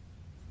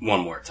one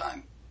more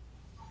time.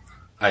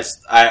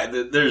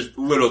 There's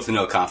little to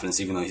no confidence,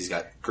 even though he's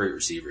got great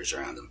receivers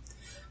around him.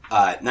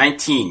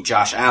 19,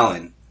 Josh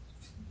Allen.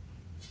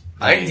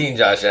 19,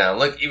 Josh Allen.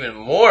 Look, even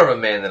more of a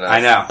man than us. I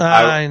know.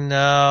 I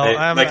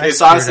know.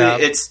 It's honestly,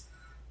 it's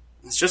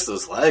just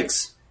those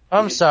legs.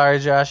 I'm sorry,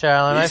 Josh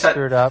Allen. You I said-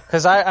 screwed up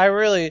because I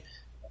really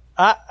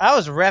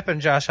was repping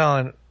Josh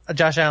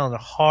Allen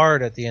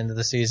hard at the end of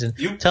the season,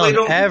 You telling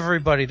played him-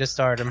 everybody to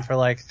start him for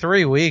like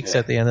 3 weeks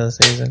at the end of the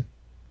season.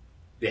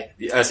 Yeah,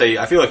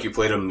 I feel like you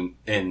played him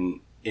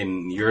in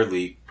your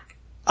league.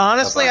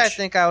 Honestly, A I bunch.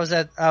 think I was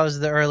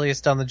the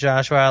earliest on the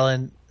Josh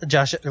Allen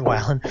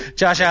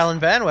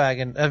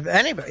bandwagon of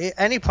anybody,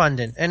 any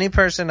pundit, any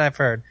person I've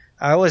heard.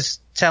 I was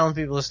telling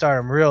people to start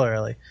him real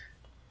early.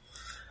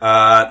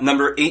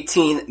 Number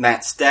 18,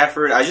 Matt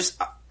Stafford. I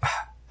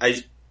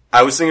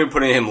was thinking of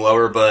putting him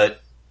lower,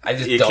 but I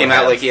just it don't came out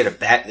have- like he had a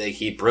back, like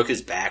he broke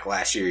his back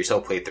last year. He still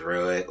played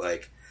through it.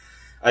 Like,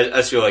 I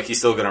just feel like he's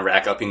still gonna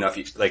rack up enough.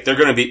 Like, they're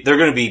gonna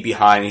be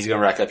behind. He's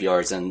gonna rack up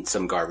yards and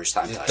some garbage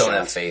time just don't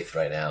have touchdowns. faith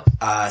right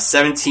now.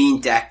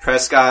 17, Dak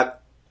Prescott.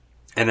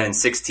 And then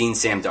 16,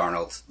 Sam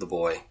Darnold, the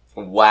boy.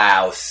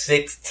 Wow,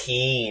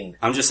 16.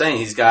 I'm just saying,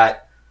 he's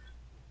got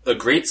a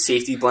great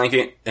safety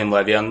blanket in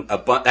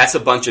Le'Veon. That's a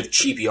bunch of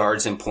cheap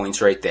yards and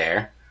points right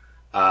there.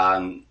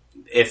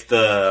 If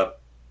the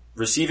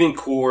receiving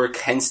core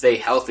can stay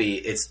healthy,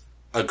 it's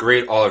a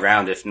great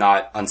all-around, if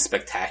not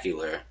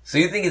unspectacular. So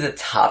you think he's a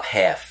top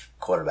half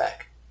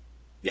quarterback?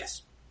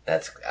 Yes.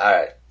 That's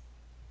alright.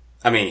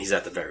 I mean, he's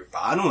at the very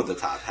bottom of the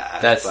top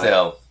half. That's but-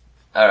 still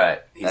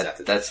alright. He's at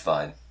the- That's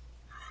fine.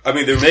 I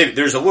mean,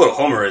 there's a little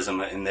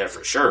homerism in there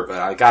for sure, but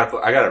I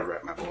gotta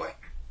rep my boy.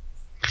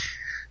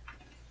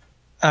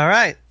 All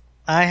right,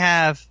 I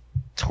have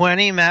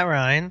 20 Matt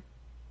Ryan.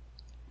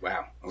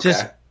 Wow. Okay.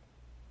 Just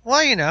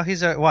Well,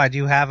 he's a. Why do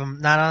you have him?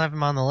 Not have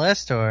him on the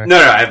list, or No,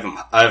 I have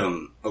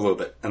him a little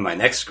bit in my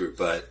next group,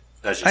 but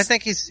that's just. I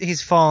think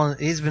he's fallen.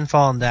 He's been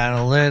falling down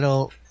a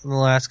little in the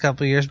last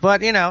couple of years,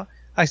 but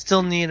I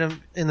still need him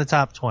in the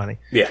top 20.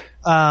 Yeah.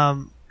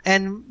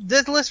 And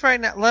this list right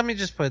now, let me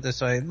just put it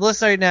this way: the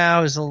list right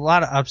now is a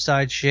lot of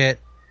upside shit.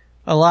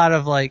 A lot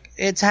of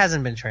it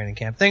hasn't been training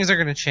camp. Things are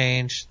going to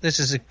change. This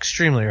is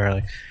extremely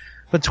early.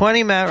 But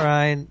 20 Matt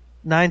Ryan,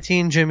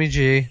 19 Jimmy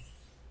G.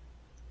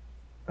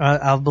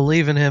 I'll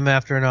believe in him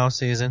after an off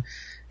season.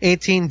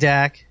 18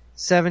 Dak,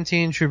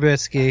 17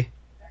 Trubisky,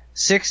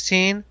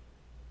 16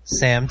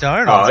 Sam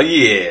Darnold. Oh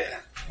yeah.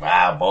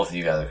 Wow, both of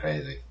you guys are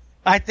crazy.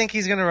 I think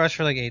he's going to rush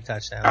for 8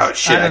 touchdowns. Oh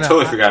shit! I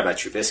totally forgot about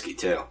Trubisky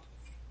too.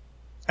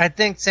 I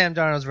think Sam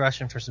Darnold's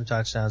rushing for some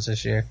touchdowns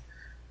this year.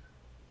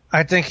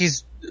 I think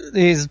he's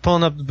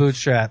pulling up the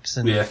bootstraps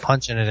and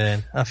punching it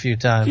in a few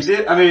times. He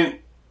did. I mean,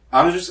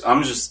 I'm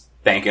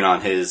just banking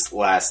on his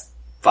last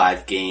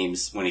 5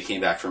 games when he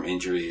came back from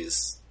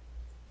injuries.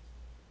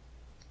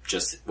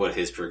 Just what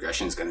his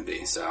progression is going to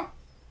be. So,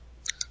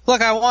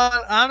 look, I want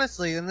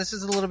honestly, and this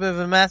is a little bit of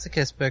a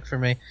masochist pick for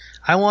me.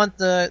 I want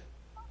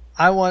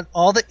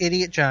all the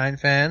idiot Giant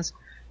fans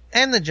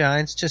and the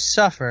Giants to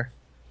suffer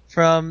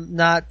from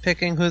not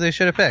picking who they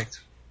should have picked,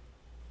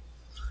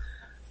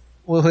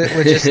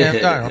 which is Sam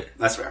Darnold.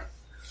 That's fair.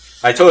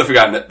 I totally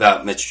forgot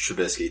about Mitch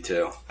Trubisky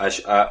too.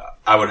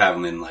 I would have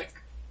him in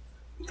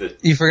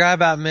You forgot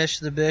about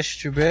Mitch the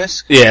Bish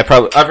Trubisky? Yeah, I'd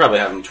probably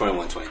have him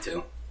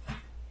 21-22.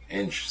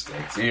 Interesting.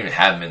 So you didn't even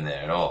have him in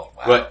there at all.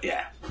 Wow. But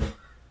yeah.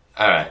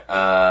 All right.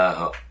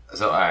 All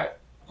right.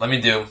 Let me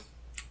do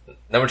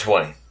number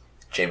 20,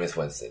 Jameis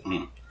Winston.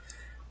 Mm.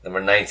 Number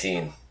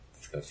 19.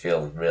 It's gonna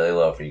feel really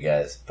low for you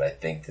guys, but I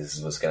think this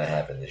is what's gonna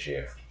happen this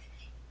year.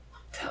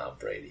 Tom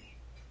Brady.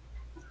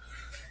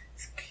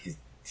 He's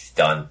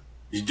done.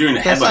 You're doing a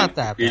That's headline. not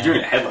that bad. You're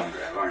doing a headline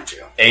grab, aren't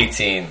you?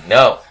 18.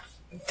 No.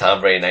 Tom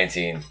Brady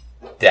 19.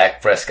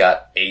 Dak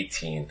Prescott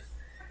 18.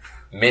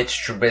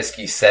 Mitch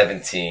Trubisky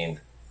 17.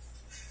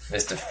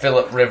 Mr.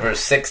 Phillip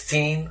Rivers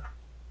 16.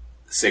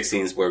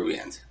 16 is where we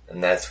end.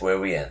 And that's where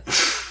we end.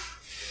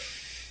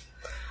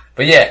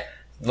 But yeah,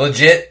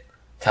 legit,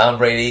 Tom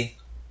Brady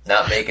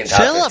not making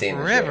top 15 this year.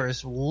 Phillip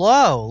Rivers,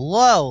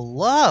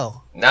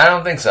 low. No, I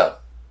don't think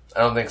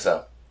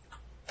so.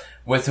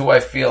 With who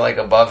I feel like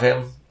above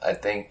him, I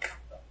think...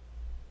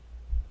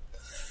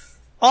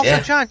 Also,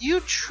 Yeah. John, you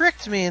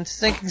tricked me into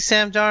thinking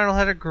Sam Darnold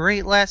had a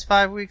great last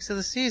 5 weeks of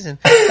the season.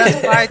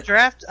 That's why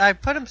I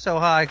put him so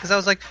high, because I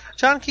was like,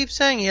 John keeps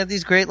saying he had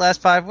these great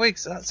last 5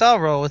 weeks, so I'll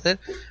roll with it.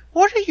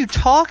 What are you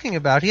talking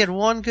about? He had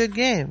one good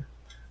game.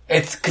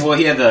 Well,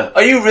 he had the...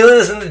 Are you really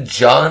listening to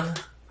John?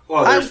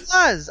 Well, I there's...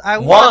 was.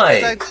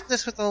 Why? I did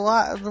this with a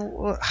lot.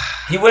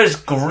 He wears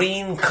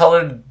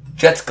green-colored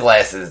Jets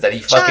glasses that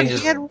he John, fucking he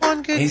just... had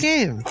one good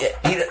game.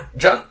 Yeah,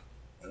 John,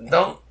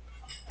 don't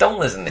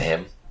listen to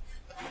him.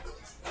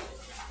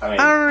 I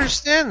don't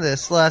understand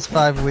this last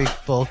 5 week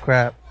bull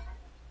crap.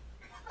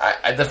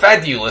 The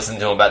fact that you listen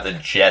to him about the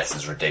Jets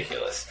is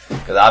ridiculous.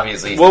 Because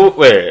obviously he's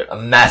wait. a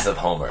massive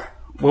homer.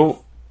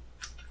 Well,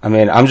 I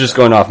mean, I'm just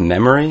going off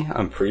memory.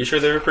 I'm pretty sure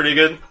they were pretty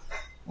good.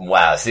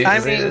 Wow, see I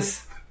mean,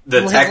 this?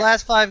 His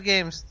last 5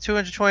 games,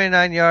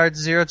 229 yards,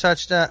 0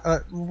 touchdown.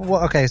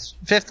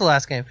 Fifth to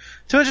last game.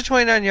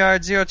 229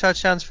 yards, 0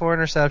 touchdowns, 4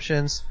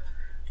 interceptions.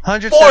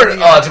 170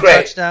 yards, it's great.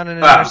 touchdown and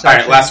an All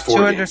interception. right, last 4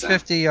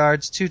 250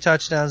 yards, 2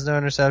 touchdowns, no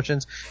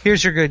interceptions.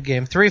 Here's your good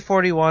game.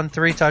 341,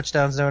 3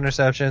 touchdowns, no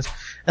interceptions.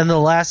 And the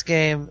last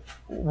game,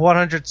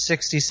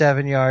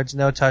 167 yards,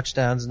 no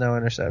touchdowns, no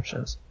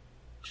interceptions.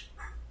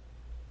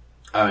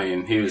 I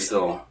mean, he was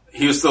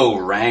still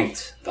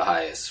ranked the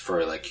highest for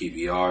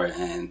QBR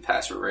and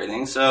passer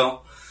rating.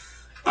 So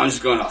I'm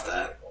just going off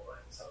that.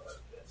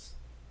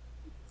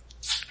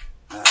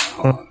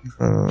 Hold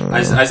on.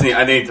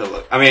 I need to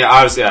look. I mean,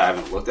 obviously I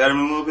haven't looked at him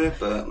in a little bit,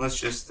 but let's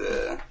just.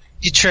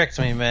 You tricked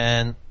me,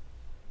 man.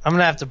 I'm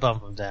gonna have to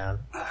bump him down.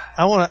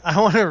 I want to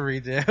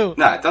redo.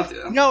 Nah, don't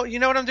do that. No, you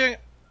know what I'm doing?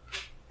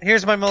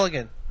 Here's my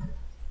mulligan.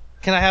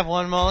 Can I have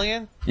one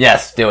mulligan?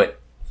 Yes, do it.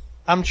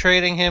 I'm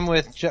trading him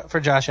for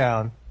Josh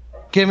Allen.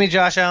 Give me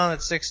Josh Allen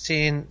at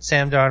 16,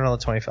 Sam Darnold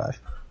at 25.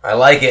 I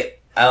like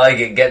it.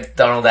 Get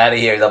Donald out of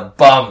here. He's a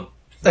bum.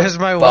 There's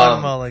my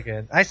one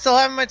mulligan. I still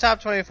have him in my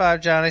top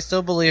 25, John. I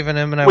still believe in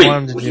him, and I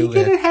want him to do he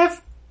didn't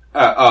have...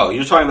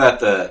 you're talking about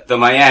the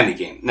Miami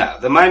game. No,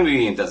 the Miami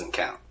game doesn't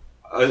count.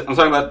 I'm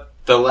talking about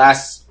the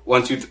last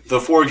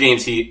the 4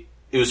 games it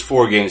was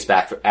 4 games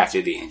back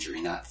after the injury,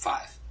 not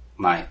 5.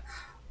 My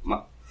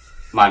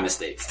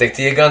mistake. Stick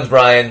to your guns,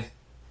 Brian.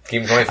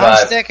 Keep him 25.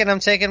 I'm sticking. I'm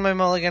taking my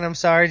mulligan. I'm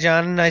sorry,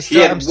 John. And I'm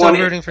still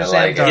rooting for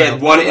Sam Darnold. He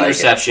had 1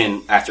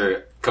 interception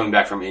after coming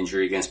back from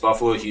injury against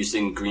Buffalo,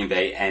 Houston, Green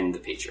Bay, and the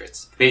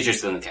Patriots. The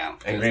Patriots doesn't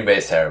count. And Green Bay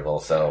is terrible,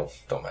 so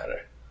don't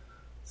matter.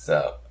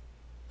 So,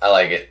 I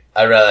like it.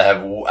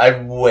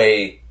 I'd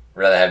way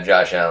rather have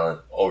Josh Allen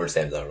over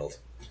Sam Darnold.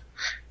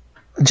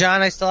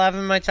 John, I still have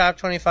him in my top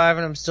 25,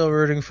 and I'm still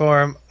rooting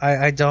for him.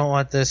 I don't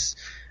want this.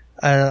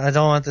 I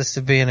don't want this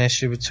to be an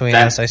issue between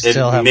us. I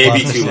still have love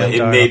for Sam Darnold.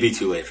 It may be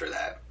too late for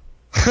that.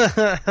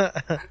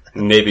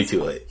 Maybe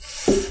too late.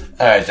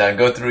 All right, John,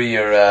 go through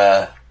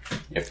your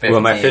 15.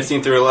 Well, my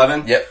 15 through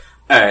 11? Yep.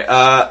 All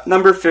right,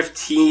 number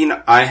 15,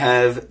 I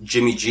have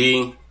Jimmy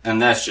G,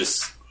 and that's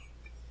just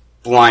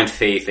blind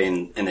faith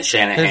in the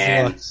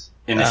Shanahan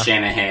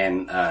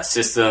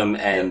system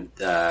and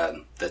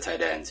the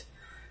tight end.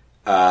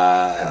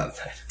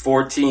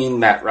 14,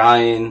 Matt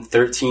Ryan.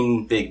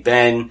 13, Big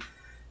Ben.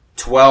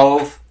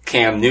 12,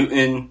 Cam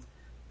Newton.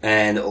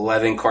 And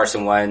 11,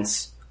 Carson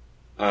Wentz.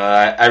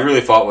 I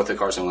really fought with the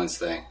Carson Wentz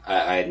thing.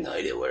 I had no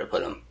idea where to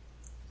put him.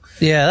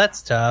 Yeah,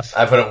 that's tough.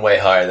 I put him way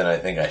higher than I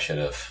think I should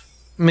have.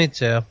 Me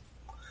too.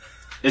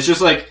 It's just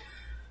like,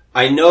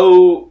 I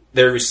know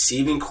their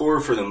receiving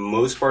core for the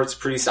most part is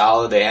pretty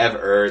solid. They have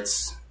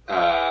Ertz.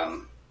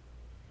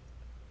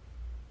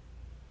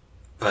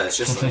 But it's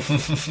just like,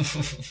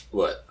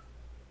 what?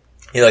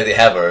 You like they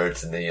have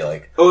Ertz, and then you're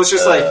like, oh, it's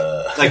just like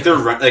they're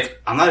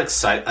like I'm not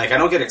excited. Like I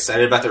don't get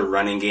excited about their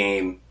running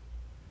game.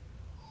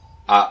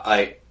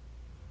 I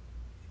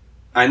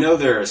know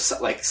they're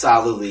like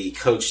solidly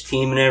coached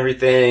team and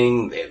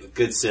everything. They have a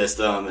good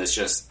system. It's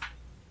just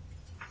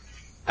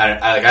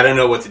I don't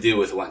know what to do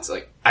with Wentz.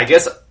 Like I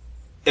guess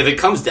if it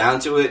comes down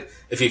to it,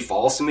 if he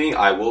falls to me,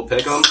 I will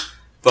pick him.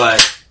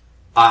 But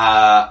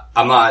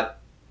I'm not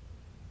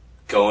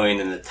going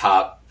in the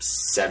top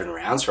 7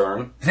 rounds for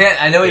him. Yeah,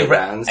 I know he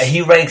rounds.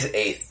 He ranks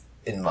 8th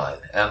in mine.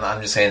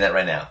 I'm just saying that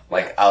right now.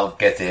 Like I'll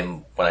get to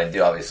him when I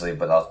do, obviously,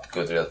 but I'll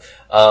go through it.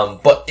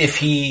 But if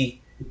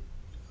he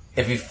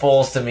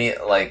falls to me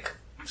like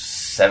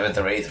 7th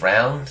or 8th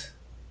round,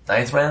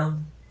 9th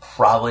round,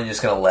 probably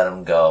just gonna let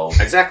him go.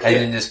 Exactly.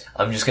 And then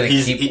I'm just gonna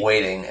keep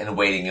waiting and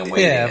waiting and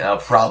waiting. Yeah. And I'll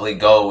probably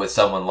go with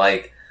someone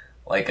like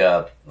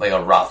a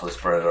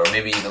Roethlisberger, or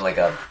maybe even like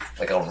a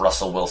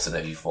Russell Wilson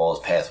if he falls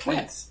past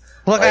Wentz.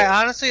 Look, Like-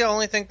 I honestly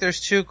only think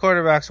there's 2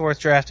 quarterbacks worth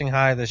drafting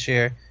high this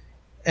year,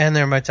 and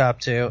they're my top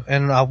 2,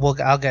 and I'll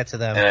get to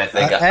them. And I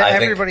think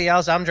everybody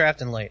else, I'm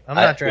drafting late. I'm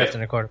not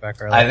drafting a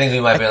quarterback early. I think we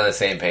might be on the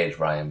same page,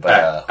 Brian.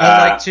 But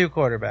I like 2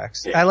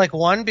 quarterbacks. Yeah. I like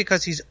one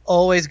because he's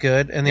always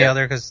good, and the Yeah.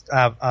 other because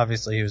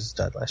obviously he was a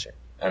stud last year.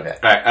 okay.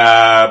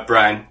 Alright,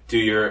 Brian, do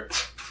your...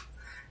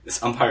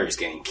 This umpire is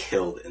getting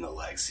killed in the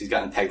legs. He's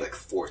gotten pegged like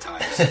 4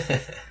 times.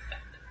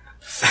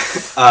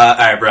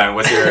 Alright, Brian,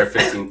 what's your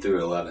 15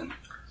 through 11?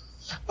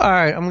 All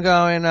right, I'm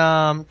going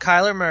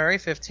Kyler Murray,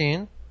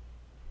 15.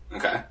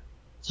 Okay.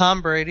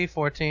 Tom Brady,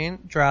 14,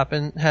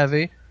 dropping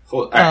heavy.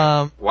 Hold,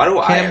 right. Why do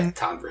I Cam- have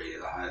Tom Brady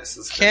the highest?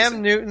 That's Cam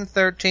crazy. Newton,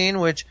 13,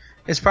 which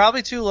is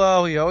probably too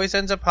low. He always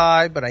ends up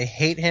high, but I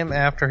hate him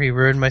after he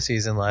ruined my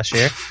season last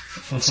year.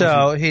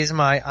 So he's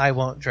my I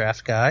won't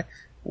draft guy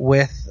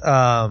with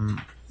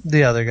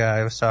the other guy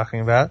I was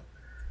talking about.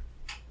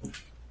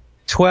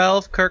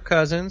 12, Kirk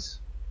Cousins.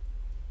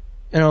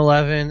 And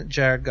 11,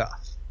 Jared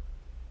Goff.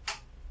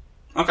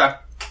 Okay.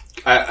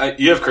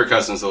 You have Kirk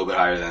Cousins a little bit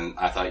higher than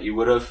I thought you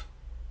would have.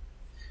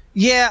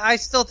 Yeah, I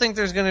still think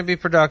there's going to be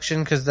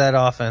production because that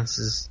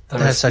offense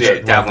has such Yeah,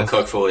 a Dalvin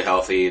Cook fully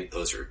healthy.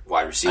 Those are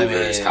wide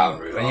receivers.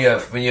 Calvin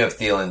Rudolph. when you have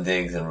Thielen,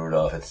 Diggs, and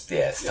Rudolph, it's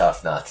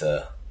tough not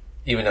to.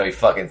 Even though he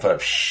fucking put up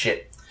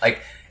shit,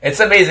 like it's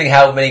amazing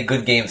how many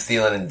good games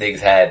Thielen and Diggs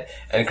had,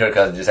 and Kirk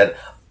Cousins just had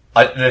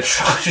an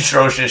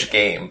atrocious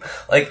game.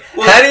 Like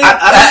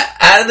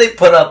how do they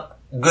put up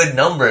good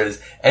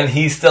numbers and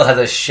he still has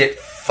a shit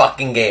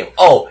fucking game?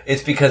 Oh,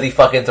 it's because he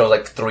fucking throws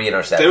like 3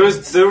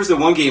 interceptions. There was the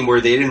one game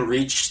where they didn't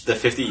reach the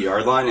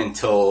 50-yard line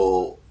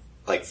until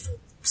like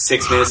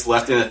 6 minutes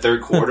left in the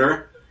third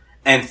quarter,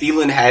 and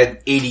Thielen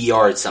had 80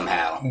 yards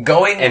somehow. And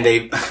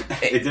it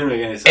didn't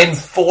make any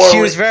sense.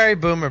 She was very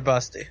boomer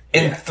busty.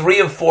 In 3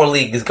 of 4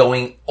 leagues,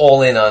 going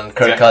all in on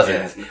Kirk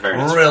Cousins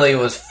really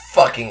was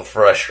fucking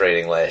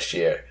frustrating last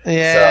year.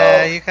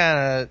 Yeah, So- you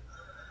kind of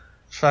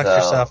fucked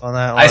yourself on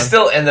that one. I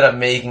still ended up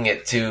making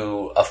it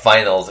to a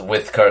finals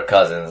with Kirk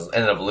Cousins.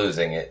 Ended up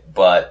losing it,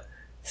 but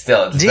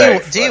still, it's very D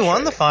frustrating.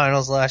 won the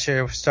finals last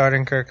year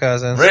starting Kirk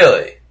Cousins.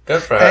 Really?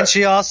 Good for her. And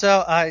she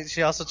also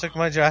took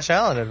my Josh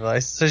Allen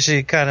advice. So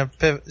she kind of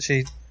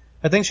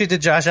I think she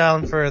did Josh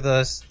Allen for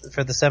the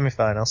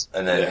semifinals.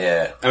 And then,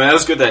 yeah. I mean, that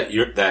was good that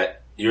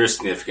your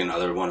significant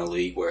other won a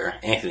league where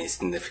Anthony's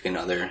significant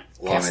other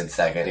lost. Came in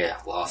second. Yeah,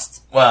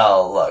 lost.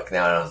 Well, look,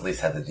 now I don't at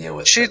least have to deal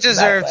with She the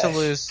deserved to backlash.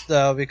 lose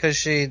though because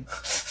she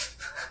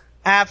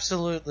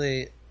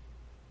absolutely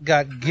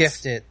got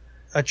gifted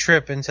a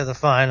trip into the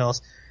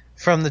finals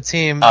from the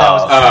team that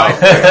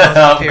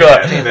was Of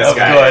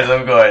course,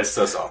 of course.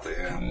 So salty,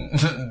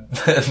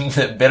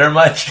 yeah. Bitter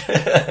much?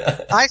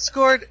 I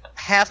scored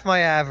half my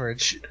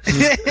average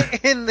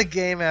in the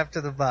game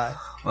after the bye.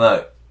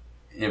 Look,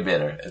 you're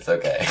bitter. It's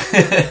okay.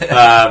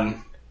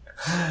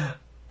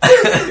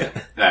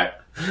 Yeah.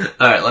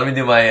 Alright, let me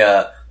do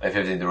my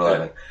 15 through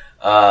 11.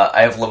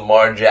 I have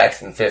Lamar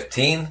Jackson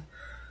 15.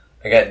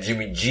 I got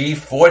Jimmy G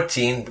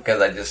 14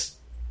 because I just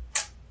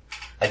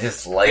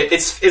like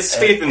It's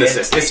faith in the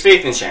system. It's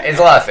faith in Shannon. It's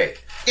a lot of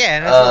faith.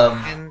 Yeah,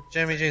 and in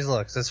Jimmy G's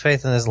looks. It's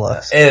faith in his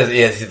looks.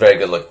 He's a very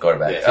good looking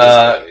quarterback.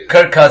 Yeah, he's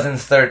Kirk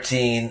Cousins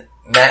 13,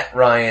 Matt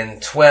Ryan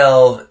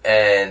 12,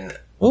 and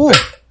Ooh.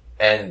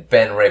 and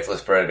Ben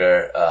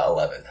Roethlisberger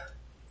 11.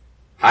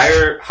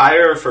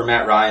 Higher for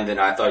Matt Ryan than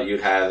I thought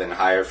you'd have, and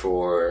higher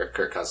for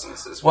Kirk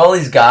Cousins as well. Well,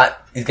 he's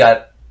got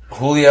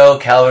Julio,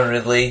 Calvin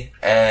Ridley,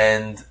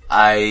 and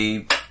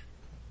I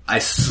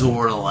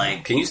sort of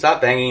like. Can you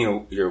stop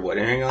banging your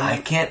wedding ring on? I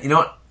can't. You know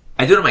what?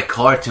 I do it in my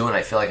car too, and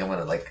I feel like I'm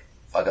gonna like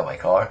fuck up my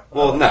car.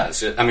 Well, no.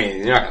 It's just, I mean,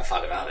 you're not gonna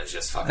fuck it out. It's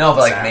just fucking. No,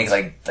 but like sounds. make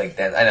like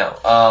that. I know.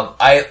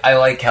 I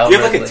like Calvin. You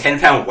have like Ridley. a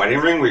 10-pound wedding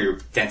ring where you're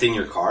denting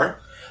your car.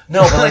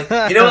 No, but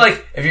like you know,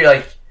 like if you're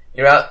like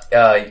you're out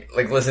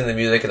like listening to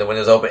music and the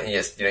window's open and you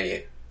just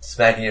you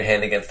smacking your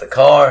hand against the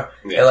car.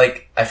 Yeah. And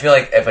like I feel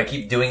like if I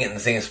keep doing it in the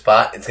same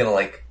spot, it's gonna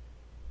like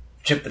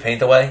chip the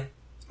paint away.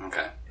 Okay.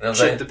 You know what I'm Chip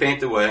saying? the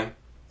paint away.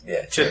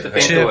 Yeah, Chip the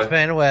paint Chip away. the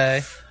pain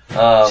away.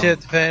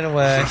 Chip the pain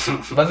away.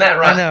 But Matt I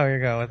Ryan, know where you're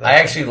going with that. I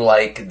actually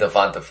like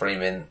Devonta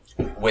Freeman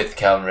with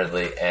Calvin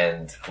Ridley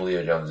and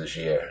Julio Jones this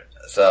year.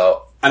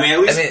 So I mean, at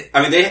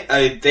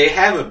least they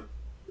have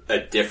a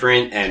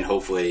different and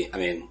hopefully, I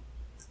mean,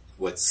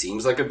 what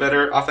seems like a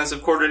better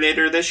offensive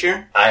coordinator this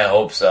year. I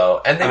hope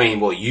so. And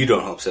well, you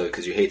don't hope so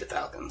because you hate the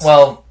Falcons.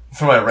 well,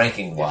 for my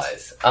ranking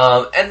wise,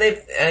 and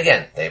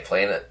again they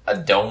play in a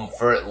dome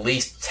for at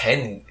least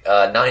 9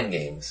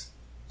 games.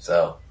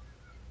 So,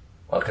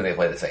 can they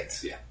play the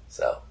Saints? Yeah.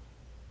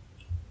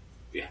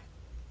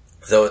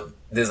 So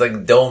there's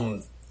like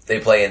dome they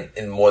play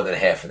in more than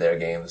half of their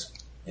games,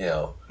 you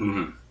know.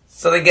 Mm-hmm.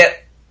 So they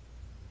get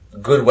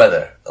good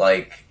weather,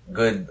 like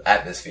good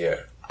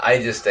atmosphere. I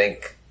just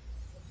think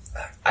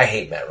I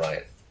hate Matt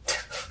Ryan.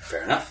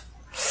 Fair enough.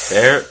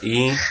 Fair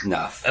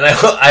enough. And I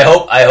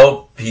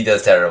hope he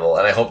does terrible,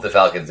 and I hope the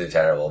Falcons do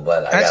terrible.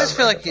 But I just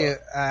feel like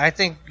I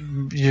think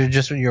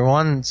your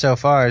one so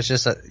far is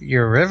just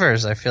your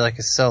Rivers. I feel like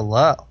is so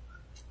low.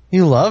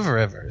 You love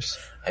Rivers.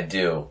 I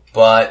do,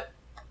 but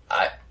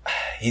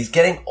he's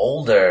getting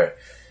older,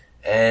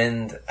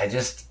 and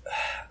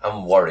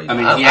I'm worried. I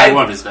mean, he had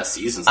one of his best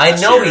seasons. I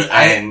last know year,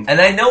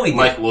 I know he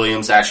Mike did.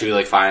 Williams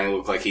actually finally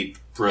looked like he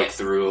broke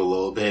through a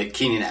little bit.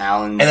 Keenan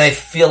Allen, And I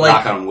feel like,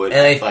 knock on wood,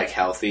 and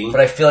healthy.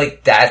 But I feel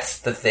like that's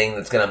the thing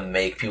that's gonna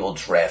make people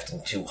draft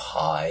him too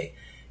high,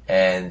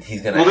 and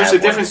he's gonna. Well, there's a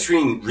have difference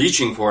between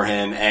reaching for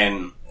him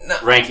and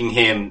ranking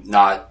him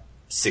not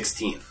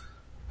 16th.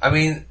 I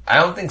mean, I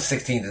don't think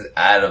 16th is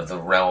out of the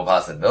realm of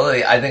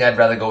possibility. I think I'd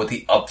rather go with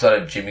the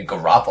upside of Jimmy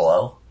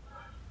Garoppolo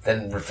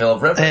than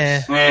Phillip Rivers.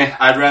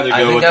 I'd rather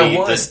I go think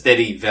with the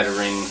steady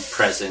veteran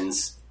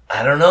presence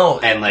I don't know.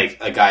 and like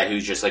a guy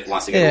who just like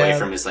wants to get away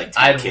from his like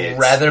 10 I'd kids.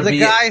 rather The be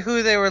guy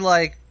who they were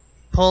like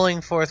pulling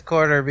fourth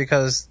quarter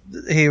because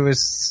he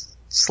was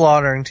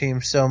slaughtering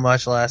teams so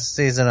much last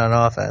season on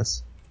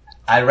offense.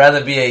 I'd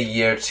rather be a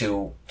year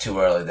too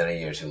early than a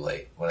year too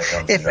late when it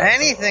comes to If draft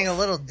anything, a overall.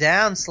 little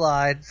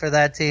downslide for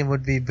that team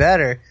would be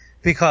better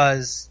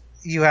because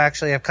you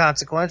actually have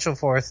consequential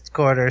fourth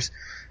quarters.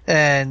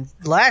 And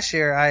last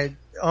year, I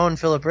owned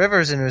Phillip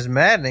Rivers, and it was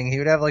maddening. He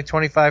would have like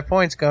 25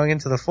 points going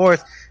into the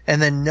fourth, and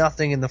then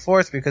nothing in the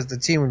fourth because the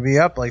team would be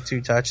up like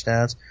 2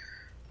 touchdowns.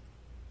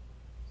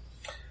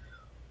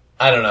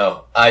 I don't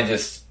know. I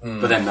just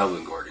But then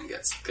Melvin Gordon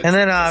gets And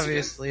then gets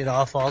obviously it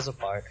all falls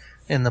apart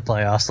in the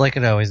playoffs, like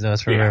it always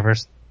does for Yeah.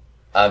 Rivers.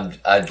 I'm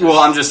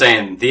I'm just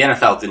saying the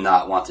NFL did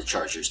not want the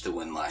Chargers to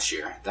win last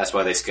year. That's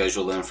why they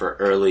scheduled them for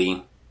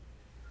early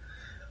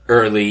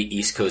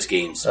East Coast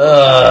games.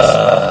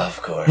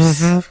 of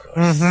course. Of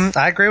course.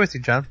 I agree with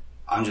you, John.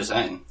 I'm just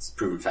saying it's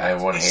proven fact.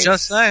 Everyone hates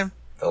Just saying.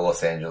 the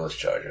Los Angeles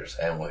Chargers,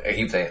 and I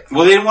keep saying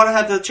Well, they didn't want to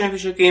have the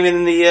championship game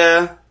in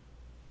the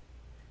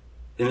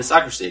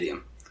soccer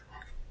stadium.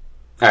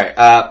 All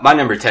right, my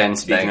number 10.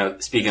 Speaking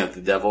of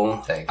the devil,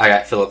 Thanks. I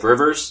got Phillip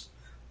Rivers.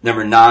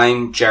 Number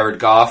 9, Jared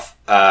Goff.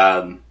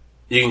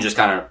 You can just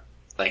kind of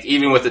like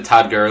even with the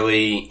Todd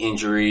Gurley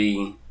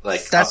injury,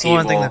 like That's the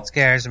one thing upheaval, that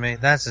scares me.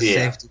 That's a Yeah.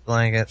 safety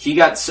blanket. he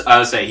got. I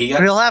would say he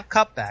got He'll have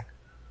cutback.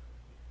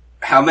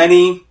 how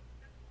many.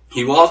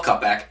 He will have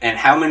cutback, and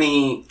how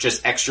many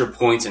just extra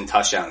points and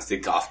touchdowns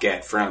did Goff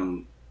get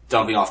from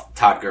dumping off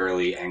Todd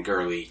Gurley and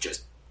Gurley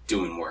just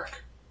doing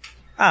work?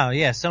 Oh,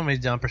 yeah, so many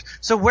dumpers.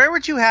 So where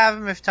would you have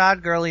him if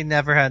Todd Gurley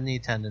never had knee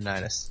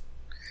tendonitis?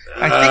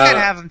 I think I'd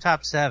have him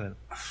top 7.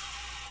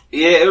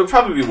 Yeah, it would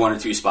probably be 1 or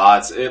 2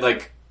 spots.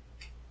 Like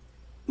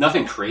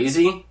nothing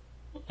crazy.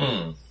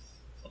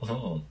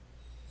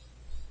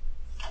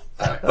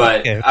 But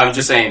Okay. I'm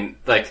just saying,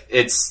 like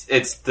it's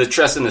the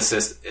trust in the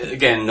system.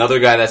 Again, another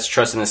guy that's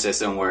trusting the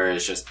system, where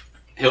it's just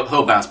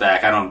he'll bounce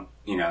back.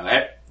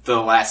 The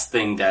last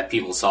thing that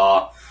people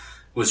saw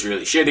was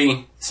really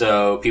shitty,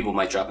 so people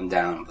might drop him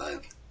down.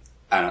 But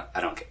I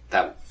don't.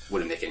 That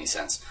wouldn't make any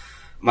sense.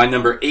 My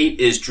number 8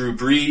 is Drew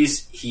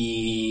Brees.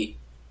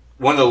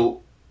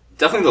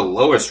 Definitely the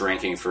lowest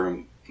ranking for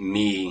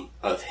me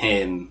of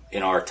him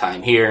in our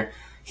time here.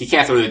 He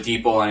can't throw the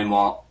deep ball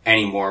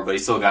anymore, but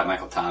he's still got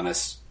Michael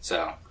Thomas,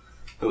 so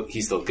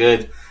he's still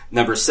good.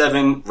 Number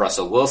 7,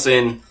 Russell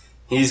Wilson.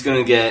 He's going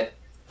to get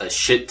a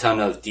shit ton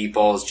of deep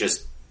balls.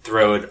 Just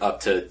throw it up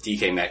to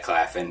DK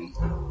Metcalf, and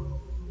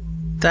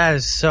That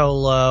is so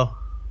low.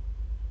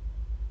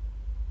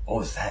 what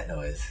was that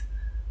noise?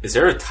 Is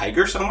there a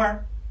tiger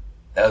somewhere?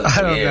 That was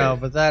I don't weird. know,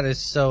 but that is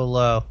so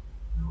low.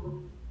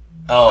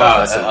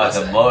 It's that's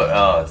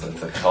a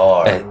it's a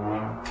car. I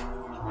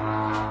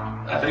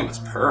think it was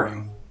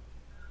purring.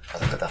 I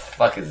was like, what the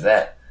fuck is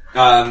that?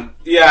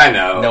 Yeah, I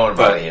know. No one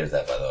but, probably hears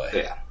that, by the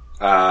way.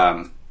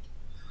 Yeah.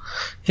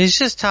 He's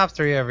just top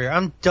 3 every year.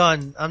 I'm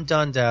done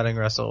doubting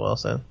Russell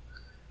Wilson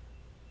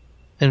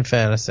in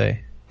fantasy.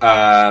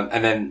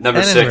 And then number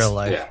And in 6. real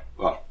life. Yeah.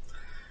 Well,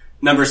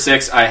 number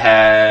 6, I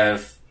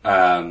have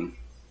Tom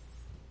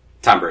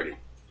Brady.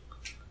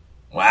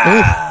 Wow.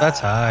 Oof, that's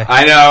high.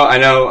 I know.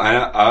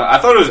 I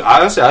thought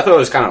it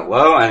was kind of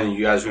low, and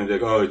you guys were gonna be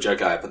like, "Oh, jet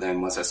guy." But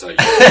then once I saw you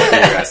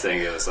guys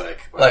thing, it was like,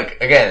 wow. Look,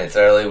 again, it's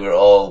early. We're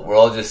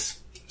all just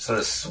sort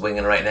of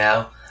swinging right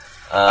now.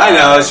 I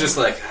know. It's just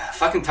like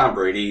fucking Tom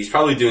Brady. He's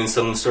probably doing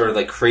some sort of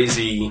like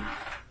crazy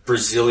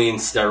Brazilian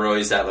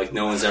steroids that like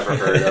no one's ever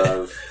heard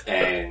of,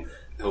 and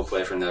he'll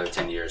play for another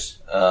 10 years.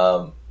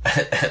 All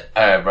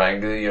right, Brian,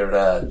 do your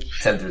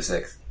 10 through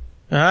 6.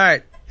 All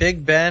right.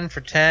 Big Ben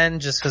for 10,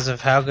 just because of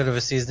how good of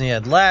a season he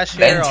had last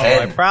year. Ben 10.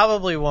 Although I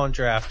probably won't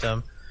draft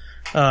him.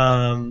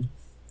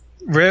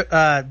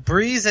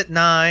 Breeze at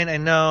 9. I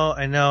know,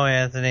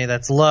 Anthony.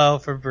 That's low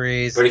for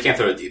Breeze. But he can't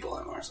throw a deep ball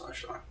anymore, so that's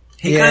fine.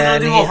 He Yeah, couldn't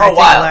and do it for I a think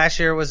while. last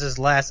year was his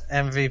last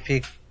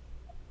MVP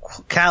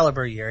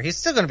caliber year. He's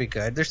still going to be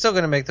good. They're still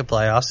going to make the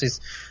playoffs.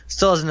 He's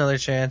still has another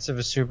chance of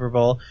a Super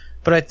Bowl.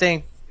 But I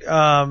think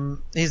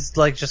he's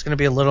like just going to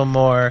be a little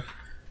more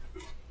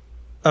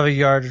of a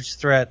yardage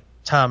threat,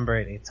 Tom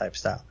Brady type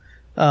style.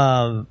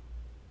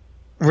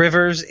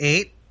 Rivers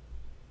 8,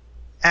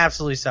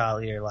 absolutely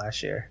solid year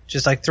last year.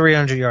 Just like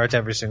 300 yards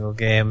every single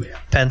game,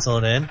 pencil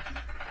it in.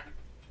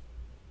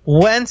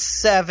 Wentz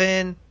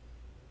 7,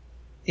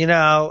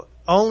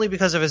 only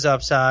because of his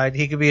upside.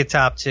 He could be a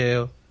top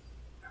 2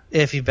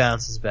 if he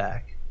bounces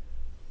back.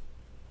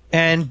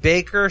 And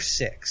Baker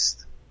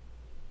 6th.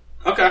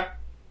 Okay,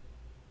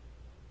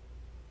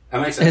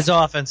 that makes sense. His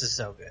offense is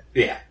so good.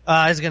 Yeah.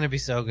 It's going to be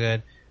so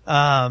good.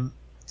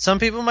 Some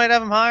people might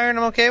have him higher, and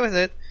I'm okay with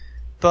it.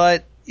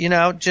 But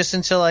just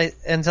until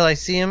I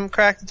see him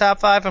crack the top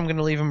 5, I'm going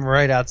to leave him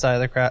right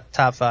outside of the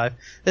top 5.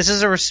 This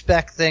is a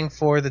respect thing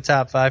for the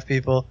top 5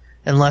 people,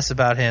 and less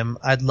about him.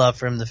 I'd love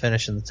for him to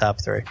finish in the top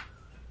 3.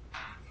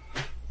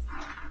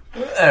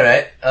 All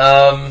right.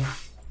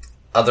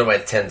 Other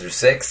way 10 through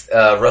 6.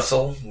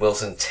 Russell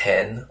Wilson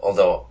 10.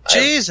 Although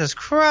Jesus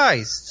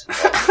Christ!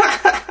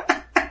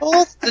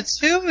 Both the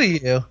 2 of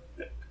you.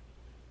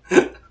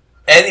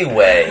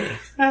 Anyway,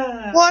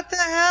 What the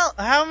hell?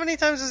 How many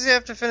times does he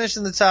have to finish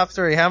in the top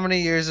 3? How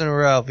many years in a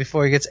row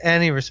before he gets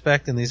any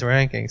respect in these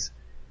rankings?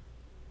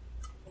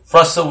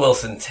 Russell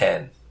Wilson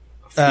 10.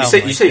 You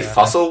say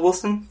Fussell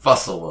Wilson?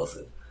 Russell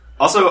Wilson.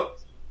 Also,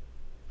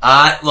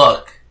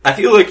 Look. I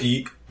feel like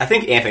I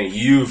think Anthony,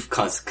 you've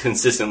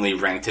consistently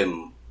ranked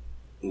him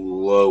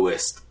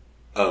lowest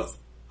of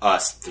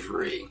us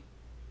 3.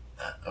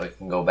 We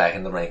can go back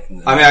in the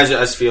rankings. I mean, I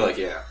just feel like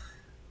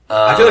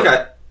I feel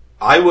like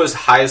I was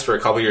highest for a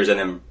couple years, and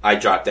then I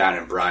dropped down,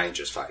 and Brian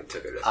just fucking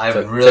took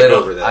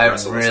over that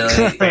Russell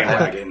Wilson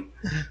bandwagon.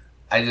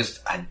 I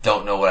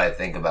don't know what I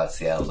think about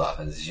Seattle's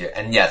offense this year.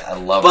 And yes, I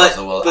love But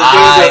Russell Wilson.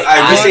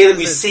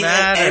 we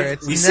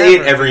say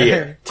it every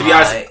year. To be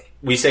honest,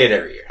 we say it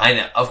every year. I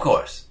know, of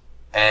course.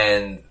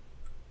 And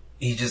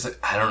he just,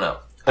 I don't know.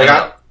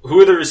 Who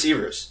are the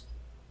receivers?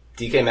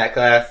 DK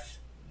Metcalf,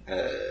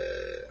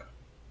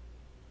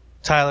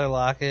 Tyler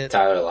Lockett.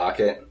 Tyler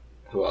Lockett.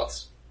 Who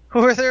else?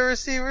 Who were their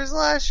receivers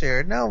last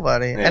year?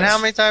 Nobody. Yes. And how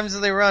many times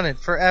did they run it?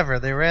 Forever.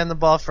 They ran the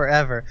ball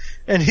forever.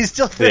 And he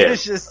still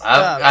finishes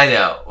top. I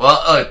know.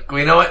 Well, look,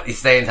 you know what? He's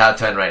staying top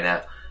 10 right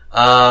now.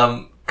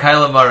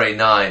 Kyler Murray,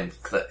 9.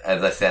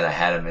 As I said, I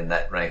had him in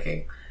that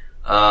ranking.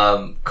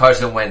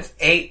 Carson Wentz,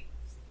 8.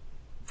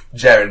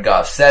 Jared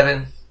Goff,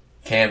 7.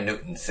 Cam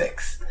Newton,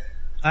 6.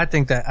 I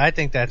think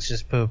that's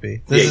just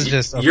poopy. This is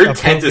just you're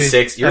 10 to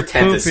 6. You're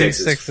 10 to 6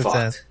 is 6 to 10.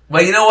 fucked.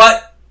 Well, you know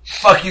what?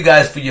 Fuck you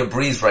guys for your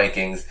Breeze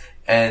rankings.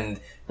 And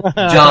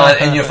John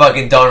and your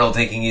fucking Darnold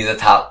thinking he's a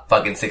top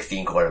fucking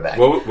 16 quarterback.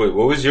 What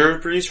was your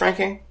Breeze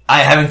ranking? I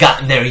haven't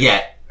gotten there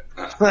yet.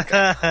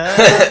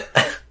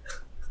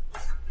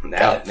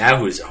 Now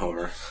who's a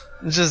homer?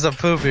 It's just a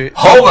poopy.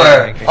 Homer!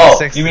 ranking, Oh,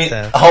 6 you to mean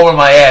 10. Homer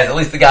my ass. At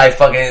least the guy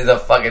fucking is a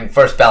fucking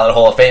first ballot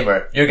Hall of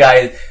Famer. Your guy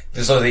is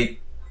just a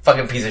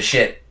fucking piece of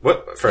shit.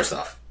 What? First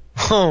off,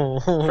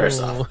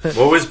 what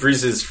was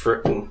Breeze's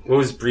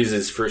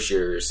first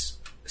year's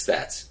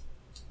stats?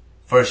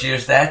 First year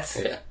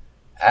stats? Yeah.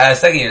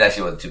 Second year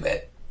actually wasn't too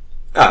bad.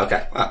 Oh,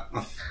 okay.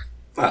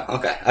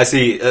 Okay. I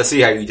see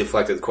how you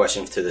deflected the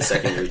question to the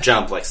second year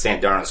jump, like Sam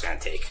Darnold's gonna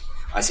take.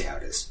 I see how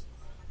it is.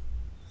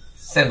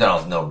 Sam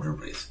Darnold's no Drew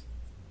Brees.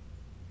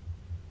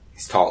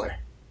 He's taller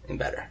and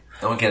better.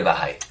 No one cares about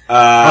height.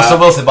 Russell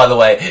Wilson, by the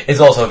way, is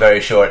also very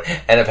short,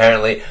 and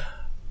apparently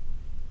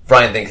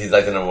Brian thinks he's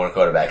like the number 1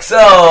 quarterback. So,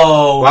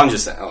 Well, I'm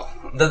just saying. Oh.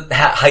 the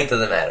height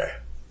doesn't matter.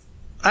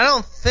 I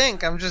don't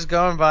think. I'm just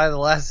going by the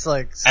last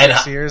 6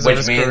 years of which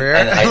his means, career.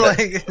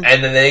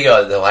 and then there you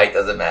go. The height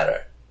doesn't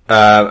matter.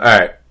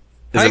 Alright.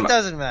 Height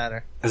doesn't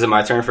matter. Is it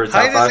my turn for a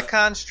top Height five? is a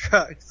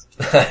construct.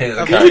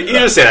 You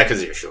just say that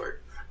because you're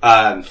short.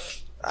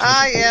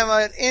 I am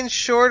an inch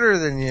shorter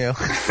than you.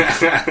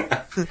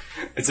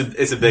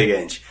 It's a big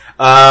inch.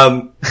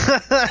 Oh,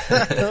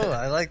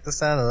 I like the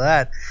sound of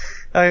that.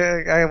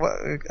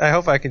 I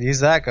hope I could use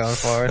that going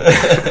forward.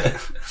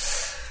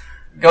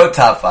 Go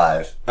top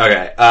five.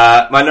 Okay.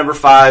 My number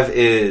 5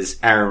 is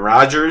Aaron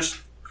Rodgers.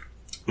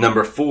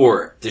 Number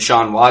 4,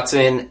 Deshaun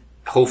Watson.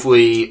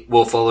 Hopefully,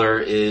 Will Fuller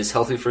is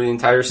healthy for the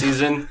entire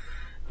season.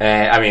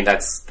 I mean,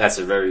 that's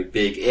a very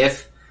big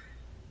if.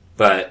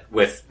 But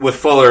with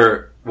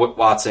Fuller,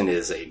 Watson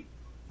is a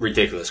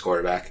ridiculous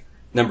quarterback.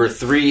 Number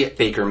 3,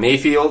 Baker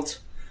Mayfield.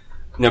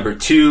 Number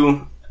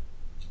 2,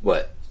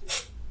 what?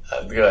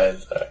 Go ahead.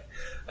 Sorry,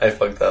 I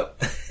fucked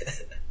up.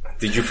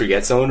 Did you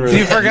forget someone? Really?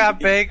 You forgot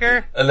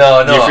Baker?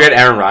 No. Did you forget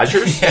Aaron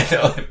Rodgers? Yeah,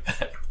 no.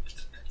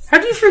 How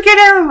do you forget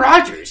Aaron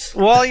Rodgers?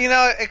 Well,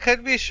 it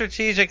could be a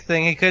strategic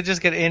thing. He could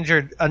just get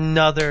injured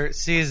another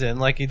season,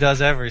 like he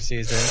does every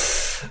season.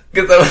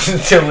 Because I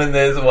was doing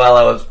this while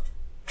I was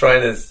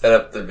trying to set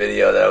up the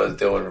video that I was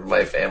doing for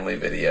my family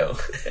video.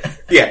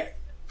 Yeah.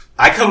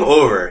 I come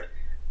over,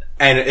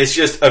 and it's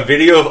just a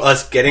video of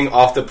us getting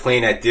off the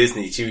plane at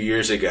Disney 2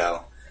 years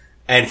ago,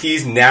 and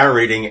he's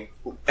narrating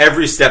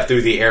every step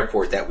through the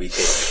airport that we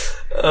take.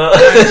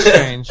 That's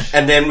strange.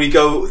 And then we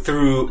go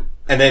through,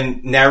 and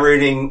then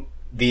narrating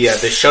the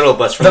shuttle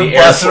bus from The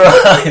bus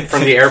ride.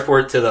 from the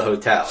airport to the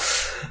hotel.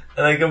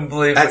 And I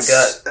completely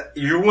forgot.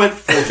 You went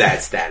full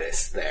dad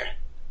status there.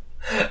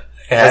 I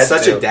That's had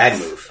such to. a dad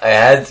move. I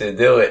had to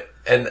do it.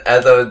 And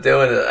as I was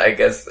doing it, I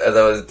guess as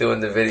I was doing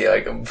the video,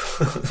 I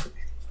completely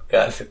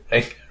forgot to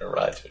thank Aaron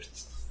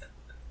Rodgers.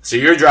 So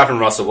you're dropping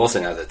Russell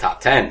Wilson out of the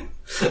top 10.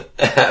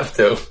 I have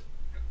to.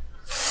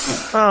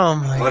 Oh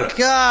my What a-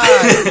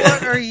 God!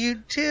 What are you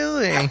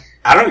doing?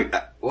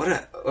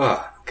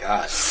 Oh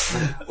god.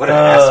 What a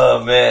asshole.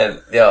 Oh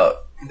man, yo,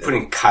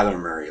 Putting Kyler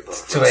Murray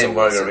above too many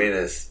Russell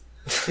Wilson.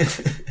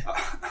 margaritas.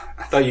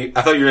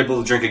 I thought you were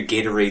able to drink a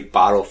Gatorade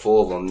bottle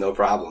full of them, no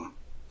problem.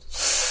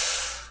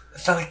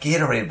 It's not a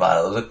Gatorade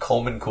bottle. It was a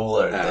Coleman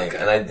cooler thing, okay.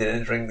 and I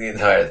didn't drink the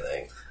entire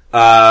thing.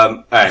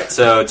 Alright,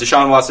 so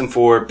Deshaun Watson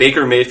 4,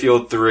 Baker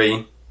Mayfield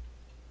 3,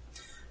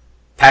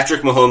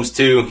 Patrick Mahomes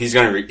 2, he's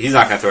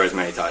not gonna throw as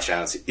many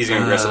touchdowns. He's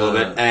gonna regress a little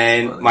bit.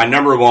 And my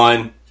number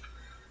 1,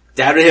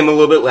 doubted him a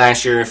little bit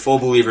last year, full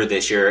believer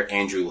this year,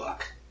 Andrew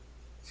Luck.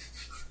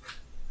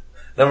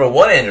 Number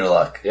 1, Andrew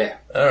Luck. Yeah.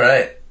 All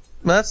right.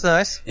 That's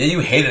nice. Yeah, you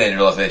hated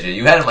Andrew Luck this year.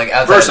 You had him like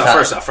outside.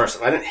 First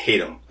off, I didn't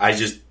hate him. I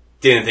just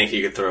didn't think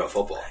he could throw a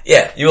football.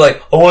 Yeah, you were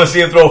like, I want to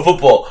see him throw a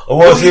football. I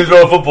want to see him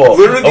throw a football.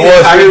 Literally, I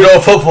want to see him throw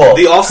a football.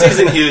 The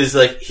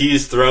offseason,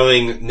 he's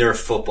throwing Nerf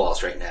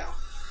footballs right now.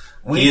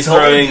 He's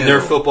throwing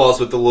Nerf footballs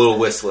with the little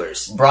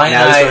whistlers. Brian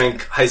now and he's I- throwing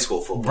high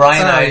school football.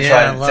 Brian and Oh, I yeah,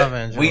 tried I love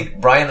Andrew.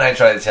 Brian and I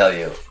tried to tell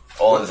you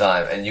all the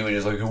time, and you were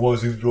just like, I want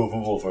to see him throw a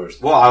football first.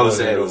 Well, I want was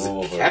to see him saying it throw a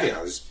was football a first." caveat.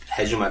 I was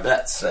hedging my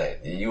bets. Saying,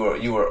 you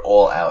were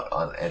all out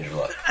on Andrew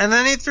Luck. And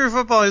then he threw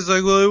football. He's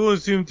like, "Well, I want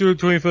to see him throw a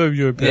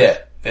 25-yard pass."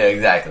 Yeah,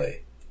 exactly.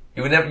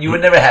 You were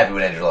never happy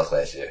with Andrew Luck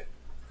last year.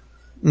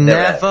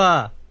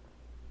 Never.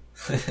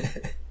 Never.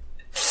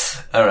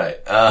 All right,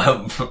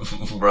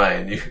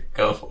 Brian, you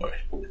go for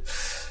it.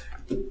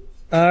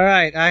 All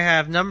right, I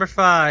have number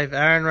 5,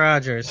 Aaron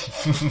Rodgers.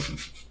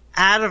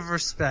 Out of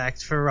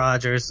respect for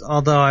Rodgers,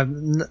 although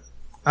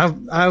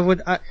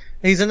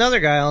he's another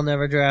guy I'll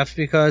never draft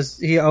because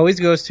he always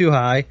goes too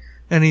high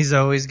and he's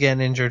always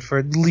getting injured for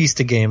at least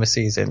a game a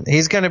season.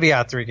 He's going to be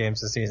out 3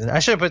 games a season. I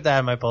should have put that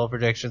in my bold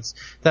predictions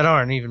that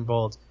aren't even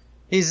bold.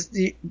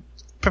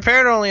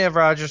 Prepare to only have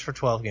Rodgers for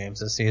 12 games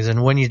this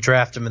season when you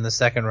draft him in the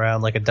second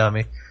round like a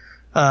dummy.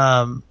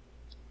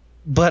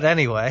 But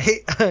anyway.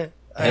 I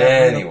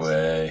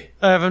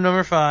have him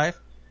number 5.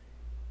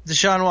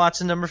 Deshaun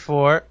Watson number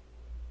 4.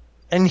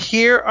 And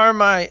here are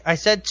I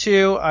said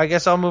 2, I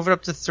guess I'll move it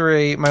up to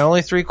 3. My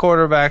only 3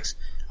 quarterbacks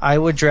I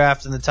would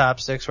draft in the top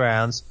 6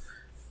 rounds.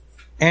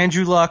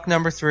 Andrew Luck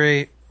number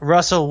 3,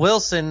 Russell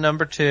Wilson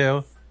number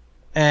 2,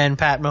 and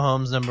Pat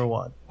Mahomes number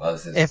 1.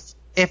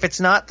 If it's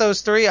not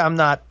those 3, I'm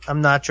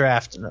not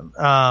drafting them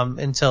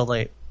until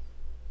late.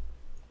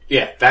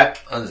 Yeah,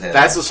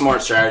 that's a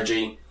smart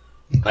strategy.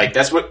 Like,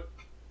 that's what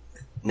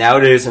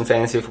nowadays in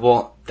fantasy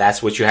football,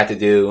 that's what you have to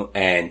do,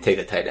 and take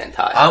a tight end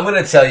high. I'm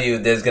going to tell you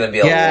there's going to be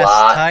a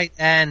lot. Tight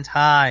end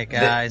high,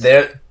 guys.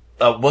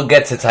 We'll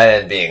get to tight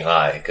end being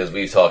high because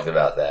we've talked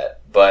about that.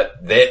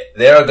 But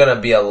there are going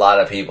to be a lot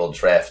of people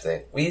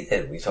drafting. We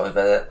talked about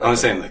that. I'm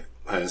saying,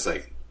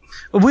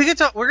 We're going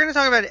to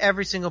talk about it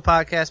every single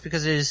podcast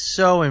because it is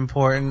so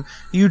important.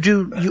 You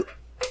do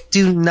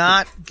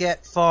not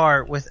get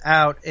far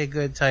without a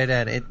good tight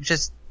end.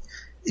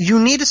 You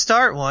need to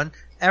start one.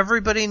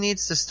 Everybody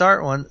needs to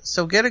start one,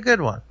 so get a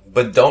good one.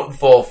 But don't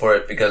fall for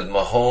it because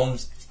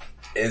Mahomes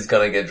is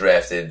going to get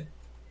drafted.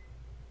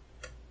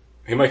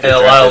 He might get in a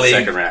lot drafted of leagues.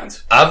 second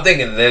round. I'm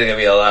thinking there's going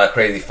to be a lot of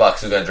crazy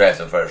fucks who are going to draft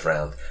him first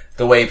round.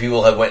 The way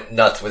people have went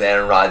nuts with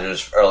Aaron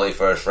Rodgers early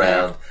first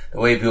round. The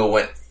way people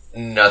went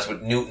nuts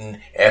with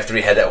Newton after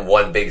he had that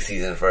one big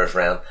season first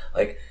round.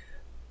 Like,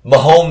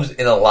 Mahomes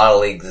in a lot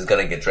of leagues is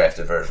going to get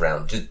drafted first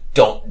round. Just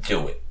don't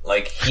do it.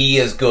 Like, he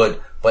is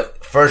good,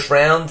 but first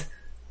round...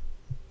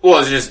 Well,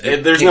 it's just,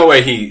 there's no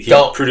way he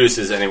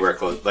produces anywhere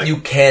close. Like, you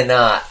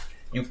cannot.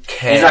 He's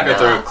not going to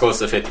throw it close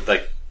to 50.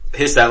 Like,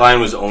 his stat line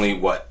was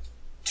only,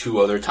 2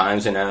 other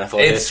times in NFL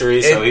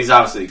history, so he's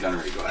obviously going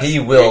to regress. He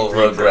will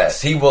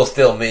regress. He will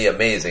still be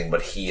amazing,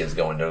 but he is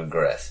going to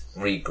regress.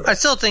 I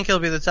still think he'll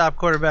be the top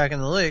quarterback in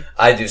the league.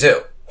 I do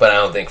too, but I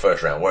don't think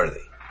first round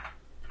worthy.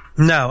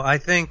 No, I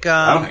think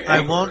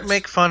I won't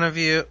make fun of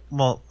you.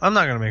 Well, I'm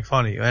not going to make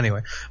fun of you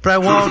anyway, but I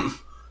won't,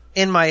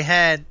 in my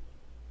head,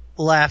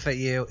 laugh at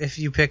you if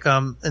you pick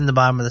in the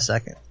bottom of the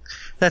second.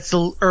 That's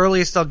the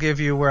earliest I'll give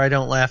you where I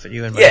don't laugh at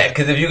you in my head.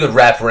 because if you could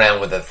wrap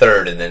around with a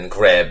third and then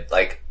grab,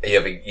 like, you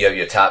have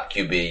your top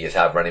QB, your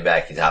top running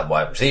back, your top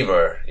wide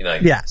receiver,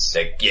 yes.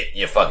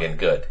 You're fucking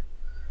good.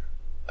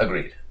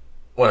 Agreed.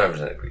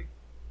 100% agreed.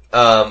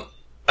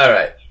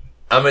 Alright.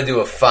 I'm gonna do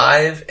a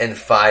 5 and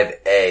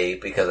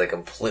 5A because I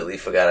completely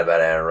forgot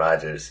about Aaron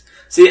Rodgers.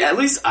 See, at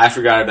least I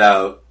forgot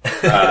about,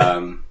 I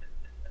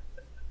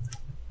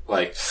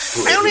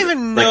don't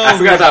even know. I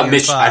forgot about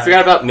Mitch. I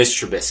forgot about Mitch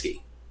Trubisky.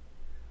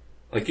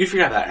 Like, you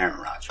forgot about Aaron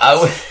Rodgers.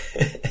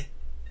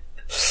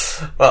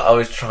 I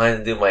was trying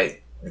to do my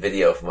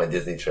video for my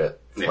Disney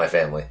trip with my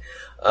family.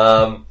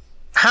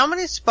 How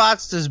many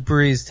spots does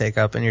Breeze take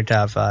up in your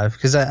top 5?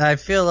 Because I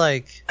feel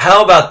like...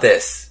 How about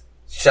this?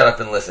 Shut up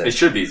and listen. It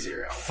should be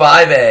 0.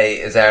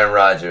 5A is Aaron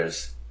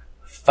Rodgers.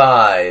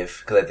 5,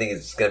 because I think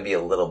it's going to be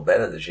a little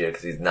better this year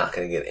because he's not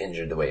going to get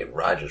injured the way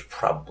Rodgers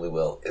probably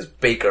will, is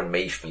Baker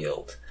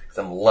Mayfield. Because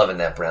I'm loving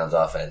that Browns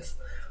offense.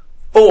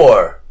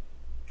 4,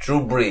 Drew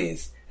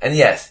Brees. And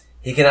yes,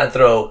 he cannot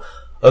throw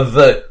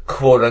the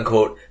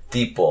quote-unquote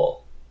deep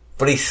ball.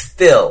 But he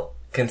still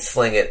can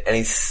sling it, and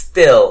he's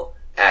still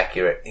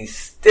accurate. He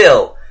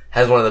still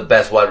has one of the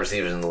best wide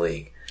receivers in the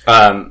league.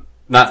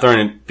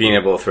 Being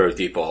able to throw a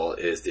deep ball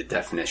is the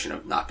definition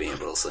of not being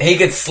able to sling it. He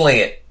could sling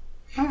it.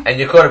 And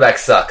your quarterback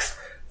sucks.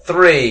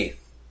 3,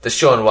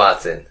 Deshaun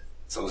Watson.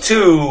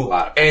 2,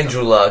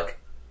 Andrew Luck.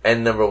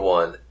 And number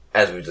 1,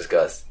 as we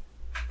discussed,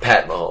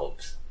 Pat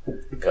Mahomes.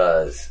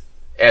 Because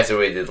after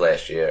what he did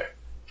last year,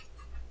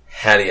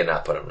 how do you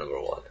not put him number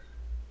 1?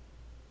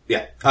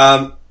 Yeah.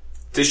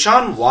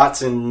 Deshaun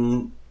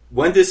Watson,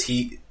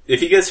 if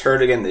he gets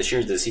hurt again this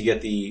year, does he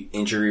get the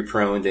injury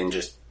prone and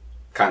just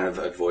kind of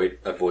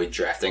avoid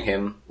drafting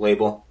him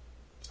label?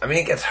 I mean,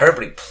 he gets hurt,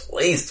 but he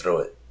plays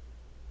through it.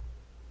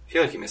 I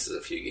feel like he misses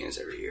a few games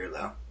every year,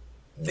 though.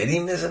 Did he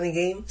miss any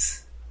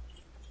games?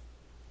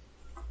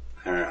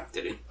 I don't know.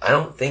 Did he? I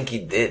don't think he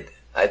did.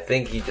 I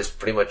think he just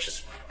pretty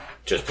much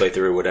just played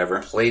through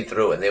whatever. Played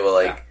through, and they were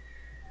like,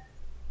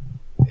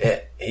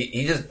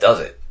 he just does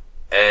it.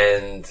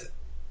 And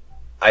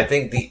I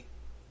think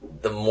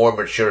the more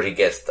mature he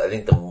gets, I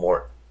think the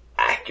more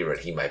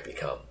accurate he might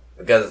become.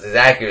 Because his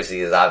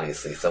accuracy is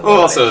obviously somewhat.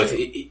 Well, also,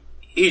 he's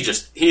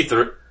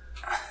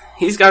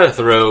got to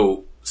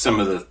throw some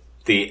of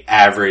the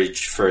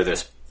average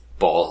furthest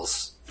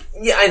balls.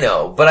 Yeah, I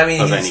know, but I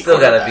mean, he's still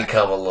got to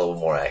become a little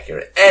more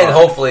accurate, and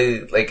hopefully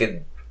they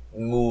could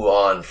move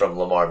on from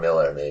Lamar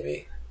Miller,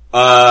 maybe.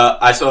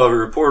 I saw a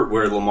report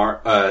where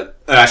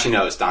actually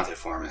no, it's Dante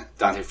Foreman.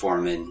 Dante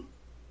Foreman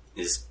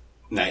is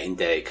night and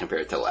day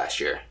compared to last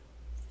year.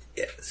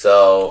 Yeah,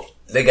 so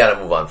they got to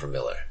move on from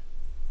Miller.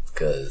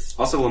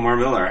 Also, Lamar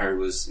Miller, I heard,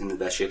 was in the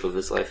best shape of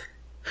his life.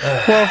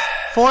 Well,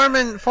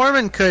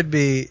 Foreman could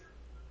be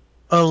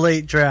a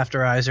late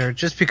drafterizer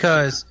just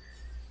because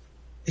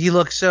he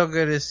looked so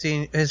good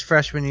his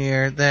freshman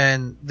year,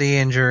 then the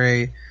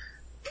injury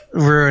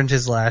ruined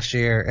his last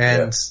year,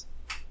 and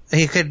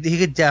he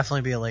could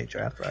definitely be a late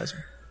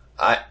drafterizer.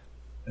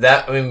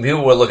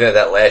 People were looking at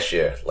that last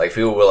year. Like,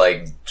 people were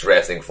like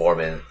drafting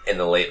Foreman in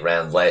the late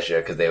rounds last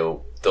year because they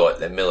thought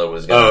that Miller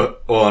was going to.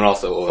 Oh, and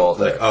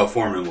also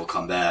Foreman will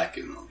come back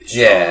and be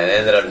strong. Yeah, it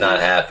ended up not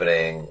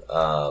happening.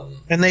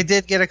 And they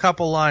did get a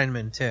couple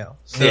linemen too,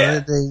 so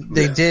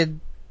they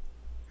did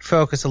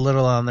focus a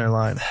little on their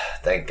line.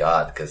 Thank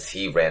God, because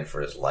he ran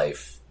for his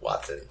life,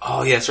 Watson.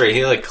 Oh yeah, that's right.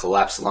 He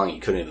collapsed lung. He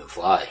couldn't even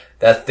fly.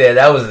 That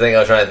was the thing I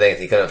was trying to think.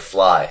 He couldn't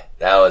fly.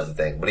 That was the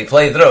thing, but he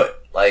played through it.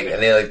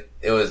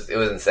 It was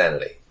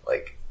insanity.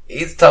 Like,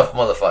 he's a tough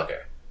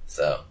motherfucker.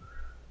 So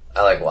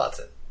I like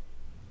Watson.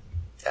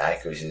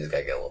 Accuracy just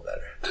gotta get a little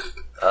better.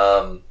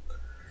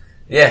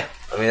 Yeah,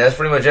 I mean, that's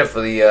pretty much it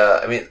for the,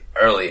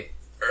 early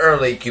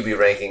QB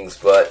rankings,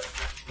 but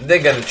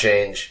they're gonna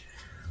change.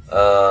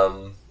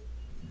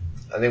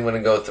 I think we're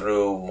gonna go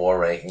through more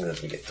rankings as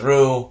we get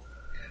through.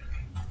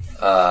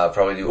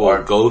 Probably do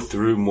go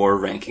through more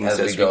rankings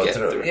as we get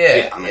through.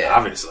 Yeah,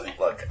 obviously.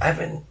 Look,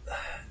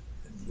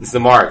 it's the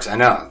marks, I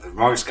know. The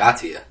marks got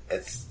to you.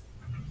 It's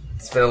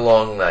been a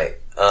long night.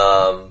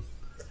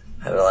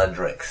 Having a lot of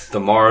drinks. The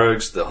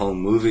marks, the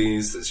home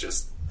movies,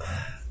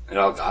 it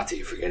all got to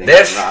you for getting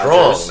They're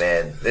strong,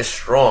 man. They're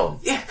strong.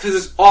 Yeah, because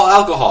it's all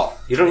alcohol.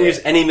 You don't use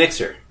any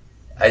mixer.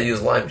 I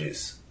use lime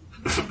juice.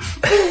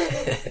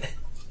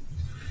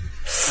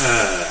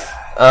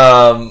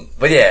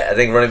 But yeah, I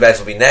think running backs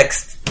will be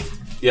next.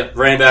 Yep,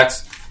 running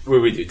backs. What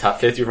do we do? Top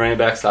 50 running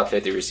backs, top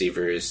 50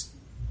 receivers.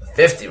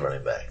 50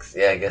 running backs.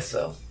 Yeah, I guess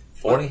so.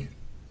 40?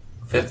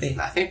 50?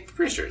 I think,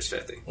 pretty sure it's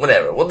 50.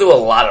 Whatever. We'll do a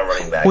lot of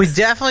running backs. We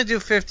definitely do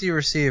 50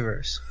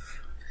 receivers.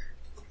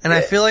 And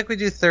I feel like we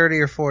do 30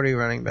 or 40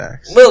 running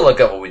backs. We'll look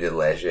up what we did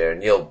last year,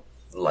 and you'll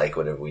like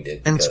whatever we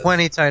did. And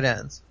 20 tight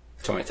ends.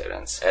 20 tight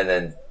ends. And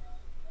then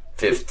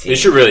 15. You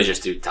should really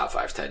just do top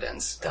 5 tight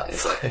ends. Top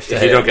It's five like, tight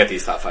if you don't ends. get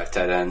these top 5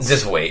 tight ends,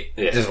 Just wait.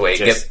 yeah, Just wait.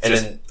 Just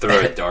then throw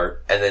a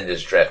dart. And then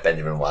just draft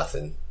Benjamin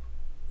Watson.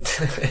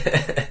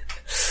 Yeah,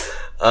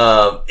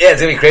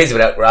 it's gonna be crazy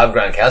without Rob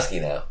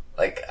Gronkowski now.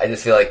 Like, I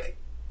just feel like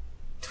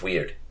it's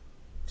weird.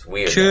 It's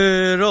weird.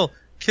 Kittle.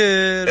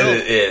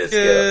 It is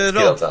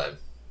Skittle time.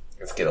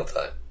 It's Skittle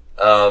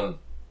time.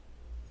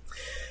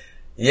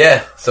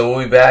 Yeah, so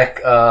we'll be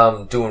back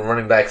doing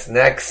running backs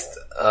next.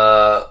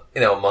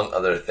 Among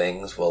other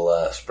things,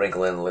 we'll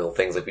sprinkle in little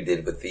things like we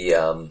did with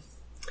the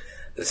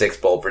 6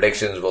 bowl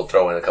predictions. We'll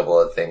throw in a couple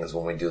of things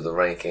when we do the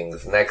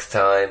rankings next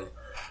time.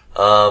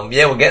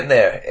 Yeah, we're getting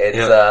there. It's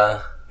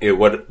Yeah,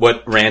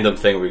 what random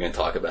thing are we going to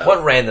talk about?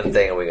 what random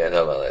thing are we going to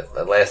talk about?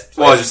 Well,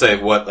 I was just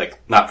saying, what, like,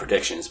 not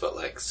predictions, but,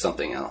 like,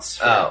 something else.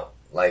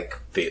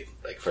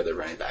 For the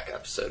running back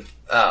episode.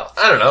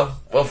 I don't know.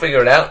 We'll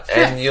figure it out,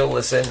 and you'll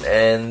listen.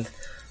 And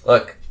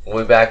look,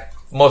 we'll be back.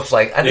 Most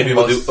like I Maybe think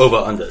we'll most do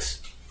over-unders.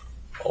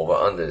 over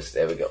unders.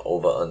 There we go,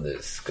 over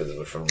unders because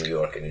we're from New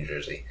York and New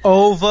Jersey.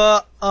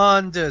 Over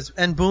unders.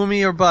 And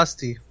Boomy or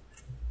Busty.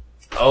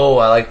 Oh,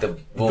 I like the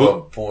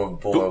boomer bust.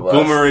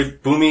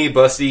 Boomy,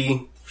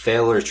 busty,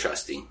 fail or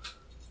trusty.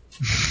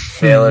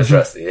 Fail or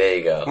trusty. There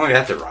you go. I'm going to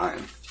have to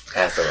rhyme.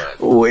 That's the rhyme.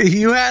 Wait,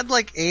 you had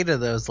like 8 of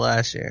those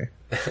last year.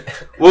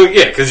 Well,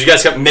 yeah, because you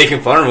guys kept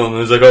making fun of him. It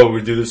was like, oh,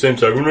 we do the same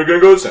time. We're not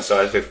going to go. So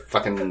I had to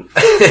fucking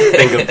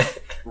think of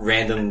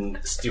random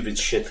stupid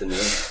shit to name.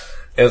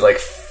 It was like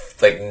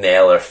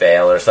nail or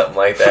fail or something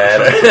like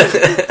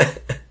that.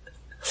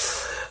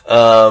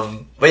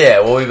 But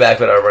yeah, we'll be back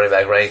with our running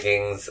back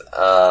rankings,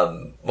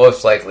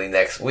 most likely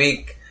next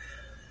week,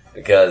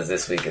 because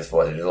this week is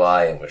 4th of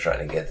July and we're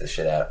trying to get this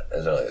shit out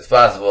as early as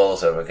possible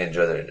so everyone can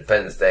enjoy their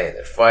Independence Day and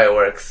their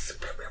fireworks.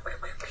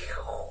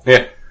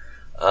 Yeah.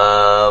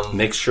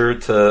 Make sure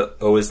to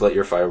always let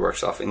your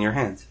fireworks off in your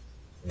hand.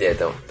 Yeah,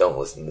 don't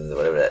listen to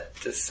whatever that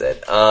just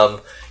said.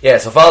 Yeah,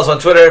 so follow us on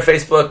Twitter,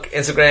 Facebook,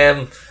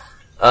 Instagram.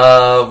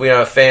 We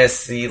are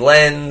Fantasy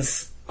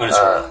Lens.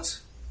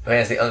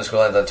 Fantasy _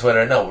 Lens on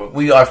Twitter. No,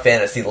 we are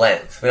Fantasy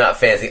Lens. We're not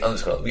Fantasy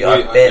 _ We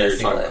are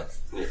Fantasy Lens.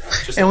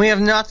 And we have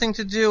nothing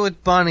to do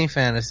with bunny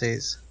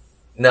fantasies.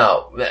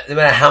 No, no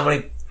matter how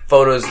many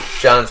photos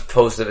John's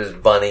posted of his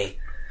bunny,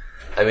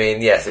 I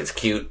mean, yes, it's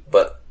cute,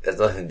 but it has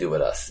nothing to do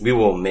with us. We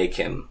will make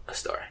him a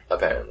star.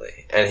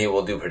 Apparently. And he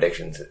will do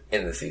predictions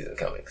in the season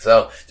coming.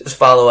 So, just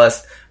follow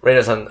us, rate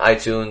us on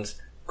iTunes,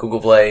 Google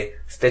Play,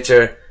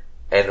 Stitcher,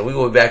 and we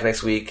will be back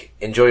next week.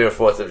 Enjoy your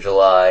 4th of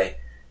July,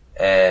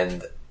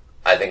 and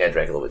I think I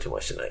drank a little bit too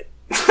much tonight.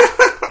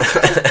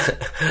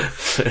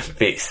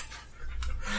 Peace.